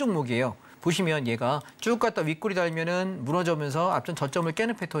끝난 종목이에요. 보시면 얘가 쭉 갔다 윗꼬리 달면은 무너지면서 앞전 저점을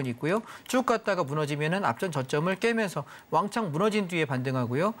깨는 패턴이 있고요. 쭉 갔다가 무너지면은 앞전 저점을 깨면서 왕창 무너진 뒤에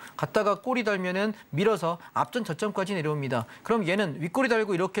반등하고요. 갔다가 꼬리 달면은 밀어서 앞전 저점까지 내려옵니다. 그럼 얘는 윗꼬리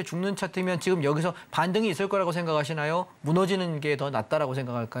달고 이렇게 죽는 차트면 지금 여기서 반등이 있을 거라고 생각하시나요? 무너지는 게 더 낫다라고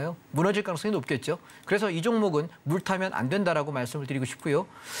생각할까요? 무너질 가능성이 높겠죠. 그래서 이 종목은 물 타면 안 된다라고 말씀을 드리고 싶고요.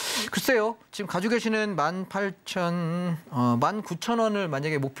 글쎄요. 지금 가지고 계시는 19,000원을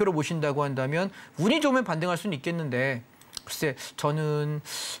만약에 목표로 보신다고 한다면 운이 좋으면 반등할 수는 있겠는데 글쎄 저는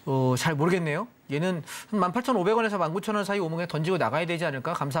잘 모르겠네요. 얘는 한 18,500원에서 19,000원 사이 오목에 던지고 나가야 되지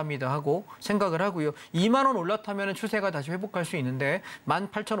않을까 감사합니다 하고 생각을 하고요. 2만 원 올라타면 추세가 다시 회복할 수 있는데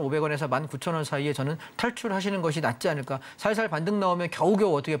 18,500원에서 19,000원 사이에 저는 탈출하시는 것이 낫지 않을까. 살살 반등 나오면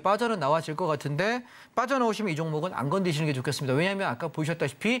겨우겨우 어떻게 빠져나와질 것 같은데 빠져나오시면 이 종목은 안 건드시는 게 좋겠습니다. 왜냐하면 아까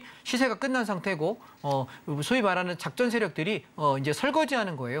보셨다시피 시세가 끝난 상태고 소위 말하는 작전 세력들이 이제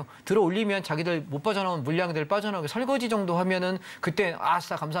설거지하는 거예요. 들어 올리면 자기들 못 빠져나오는 물량들 빠져나오게 설거지 정도 하면은 그때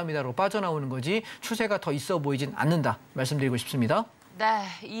아싸 감사합니다로 빠져나오는 거지 추세가 더 있어 보이진 않는다 말씀드리고 싶습니다. 네,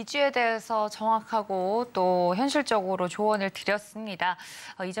 이주에 대해서 정확하고 또 현실적으로 조언을 드렸습니다.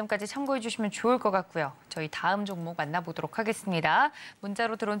 이 점까지 참고해 주시면 좋을 것 같고요. 저희 다음 종목 만나보도록 하겠습니다.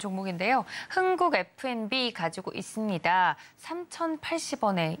 문자로 들어온 종목인데요. 흥국 F&B 가지고 있습니다.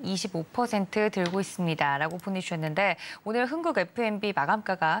 3,080원에 25% 들고 있습니다. 라고 보내주셨는데 오늘 흥국 F&B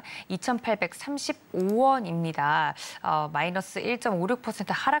마감가가 2,835원입니다. 마이너스 1.56%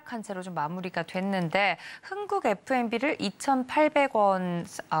 하락한 채로 좀 마무리가 됐는데 흥국 F&B를 2,800원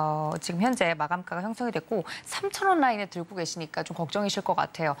지금 현재 마감가가 형성이 됐고 3,000원 라인에 들고 계시니까 좀 걱정이실 것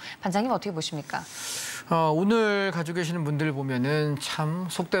같아요. 반장님 어떻게 보십니까? 오늘 가지고 계시는 분들 보면은 참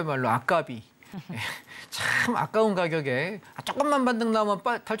속된 말로 아까비. 참 아까운 가격에 조금만 반등 나오면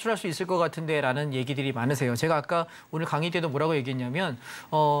탈출할 수 있을 것 같은데 라는 얘기들이 많으세요. 제가 아까 오늘 강의 때도 뭐라고 얘기했냐면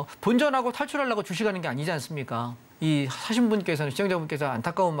본전하고 탈출하려고 주식하는 게 아니지 않습니까? 이 사신 분께서는 시청자분께서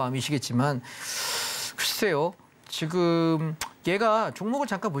안타까운 마음이시겠지만 글쎄요. 지금 얘가 종목을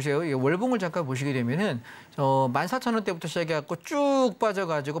잠깐 보세요. 월봉을 잠깐 보시게 되면은 14,000원대부터 시작해갖고 쭉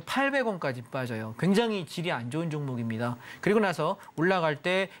빠져가지고 800원까지 빠져요. 굉장히 질이 안 좋은 종목입니다. 그리고 나서 올라갈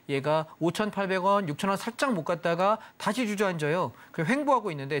때 얘가 5,800원, 6,000원 살짝 못 갔다가 다시 주저앉아요. 횡보하고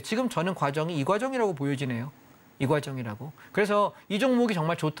있는데 지금 저는 과정이 이 과정이라고 보여지네요. 이 과정이라고. 그래서 이 종목이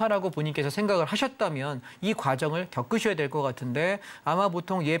정말 좋다라고 본인께서 생각을 하셨다면 이 과정을 겪으셔야 될 것 같은데 아마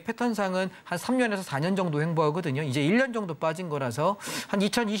보통 얘 패턴상은 한 3년에서 4년 정도 횡보하거든요. 이제 1년 정도 빠진 거라서 한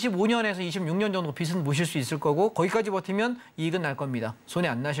 2025년에서 26년 정도 빚은 모실 수 있을 거고 거기까지 버티면 이익은 날 겁니다. 손해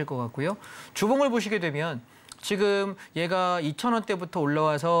안 나실 것 같고요. 주봉을 보시게 되면 지금 얘가 2,000원대부터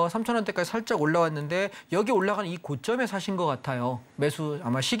올라와서 3,000원대까지 살짝 올라왔는데 여기 올라가는 이 고점에 사신 것 같아요. 매수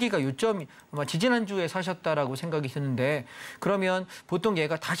아마 시기가 요점 아마 지지난주에 사셨다라고 생각이 드는데 그러면 보통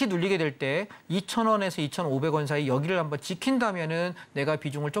얘가 다시 눌리게 될 때 2,000원에서 2,500원 사이 여기를 한번 지킨다면은 내가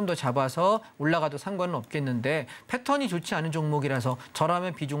비중을 좀 더 잡아서 올라가도 상관은 없겠는데 패턴이 좋지 않은 종목이라서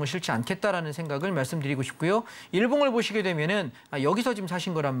저라면 비중을 실지 않겠다라는 생각을 말씀드리고 싶고요. 일봉을 보시게 되면은 여기서 지금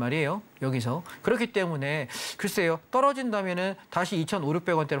사신 거란 말이에요. 여기서. 그렇기 때문에 글쎄요. 떨어진다면은 다시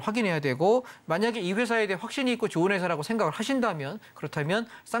 2,500~600원대를 확인해야 되고 만약에 이 회사에 대해 확신이 있고 좋은 회사라고 생각을 하신다면 그렇다면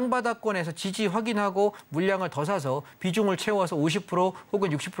쌍바닥권에서 지지 확인하고 물량을 더 사서 비중을 채워서 50% 혹은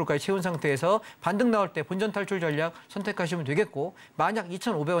 60%까지 채운 상태에서 반등 나올 때 본전 탈출 전략 선택하시면 되겠고 만약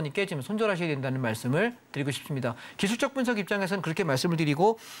 2,500원이 깨지면 손절하셔야 된다는 말씀을 드리고 싶습니다. 기술적 분석 입장에서는 그렇게 말씀을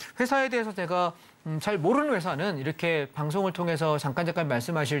드리고 회사에 대해서 제가 잘 모르는 회사는 이렇게 방송을 통해서 잠깐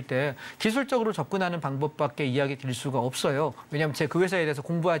말씀하실 때 기술적으로 접근하는 방법밖에 이야기 드릴 수가 없어요. 왜냐하면 제가 그 회사에 대해서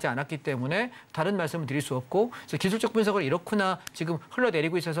공부하지 않았기 때문에 다른 말씀을 드릴 수 없고 그래서 기술적 분석을 이렇구나 지금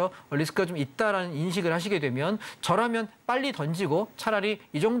흘러내리고 있어서 리스크가 좀 있다라는 인식을 하시게 되면 저라면 빨리 던지고 차라리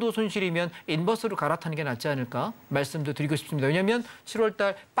이 정도 손실이면 인버스로 갈아타는 게 낫지 않을까 말씀도 드리고 싶습니다. 왜냐하면 7월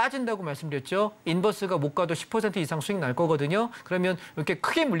달 빠진다고 말씀드렸죠. 인버스가 못 가도 10% 이상 수익 날 거거든요. 그러면 이렇게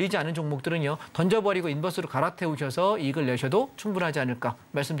크게 물리지 않은 종목들은요. 던져버리고 인버스로 갈아태우셔서 이익을 내셔도 충분하지 않을까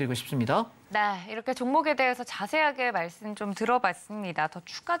말씀드리고 싶습니다. 네, 이렇게 종목에 대해서 자세하게 말씀 좀 들어봤습니다. 더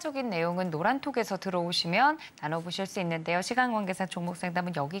추가적인 내용은 노란톡에서 들어오시면 나눠보실 수 있는데요. 시간 관계상 종목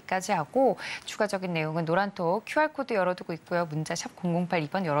상담은 여기까지 하고 추가적인 내용은 노란톡 QR코드 열어두고 있고요. 문자 샵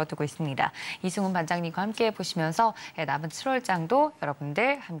 0082번 열어두고 있습니다. 이승훈 반장님과 함께 해보시면서 남은 7월장도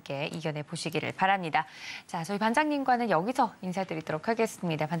여러분들 함께 이겨내 보시기를 바랍니다. 자, 저희 반장님과는 여기서 인사드리도록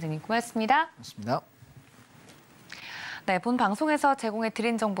하겠습니다. 반장님 고맙습니다. 고맙습니다. 네, 본 방송에서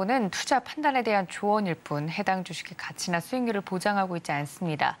제공해드린 정보는 투자 판단에 대한 조언일 뿐 해당 주식의 가치나 수익률을 보장하고 있지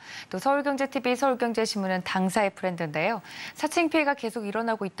않습니다. 또 서울경제TV, 서울경제신문은 당사의 브랜드인데요. 사칭 피해가 계속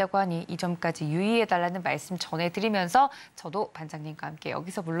일어나고 있다고 하니 이 점까지 유의해달라는 말씀 전해드리면서 저도 반장님과 함께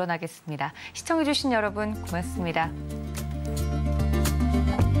여기서 물러나겠습니다. 시청해주신 여러분 고맙습니다.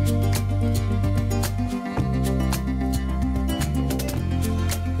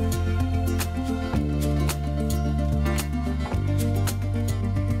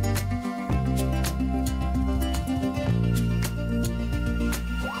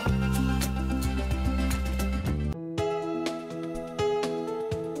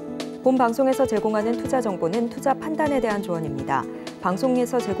 본 방송에서 제공하는 투자 정보는 투자 판단에 대한 조언입니다.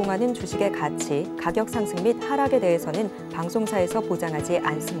 방송에서 제공하는 주식의 가치, 가격 상승 및 하락에 대해서는 방송사에서 보장하지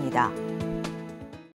않습니다.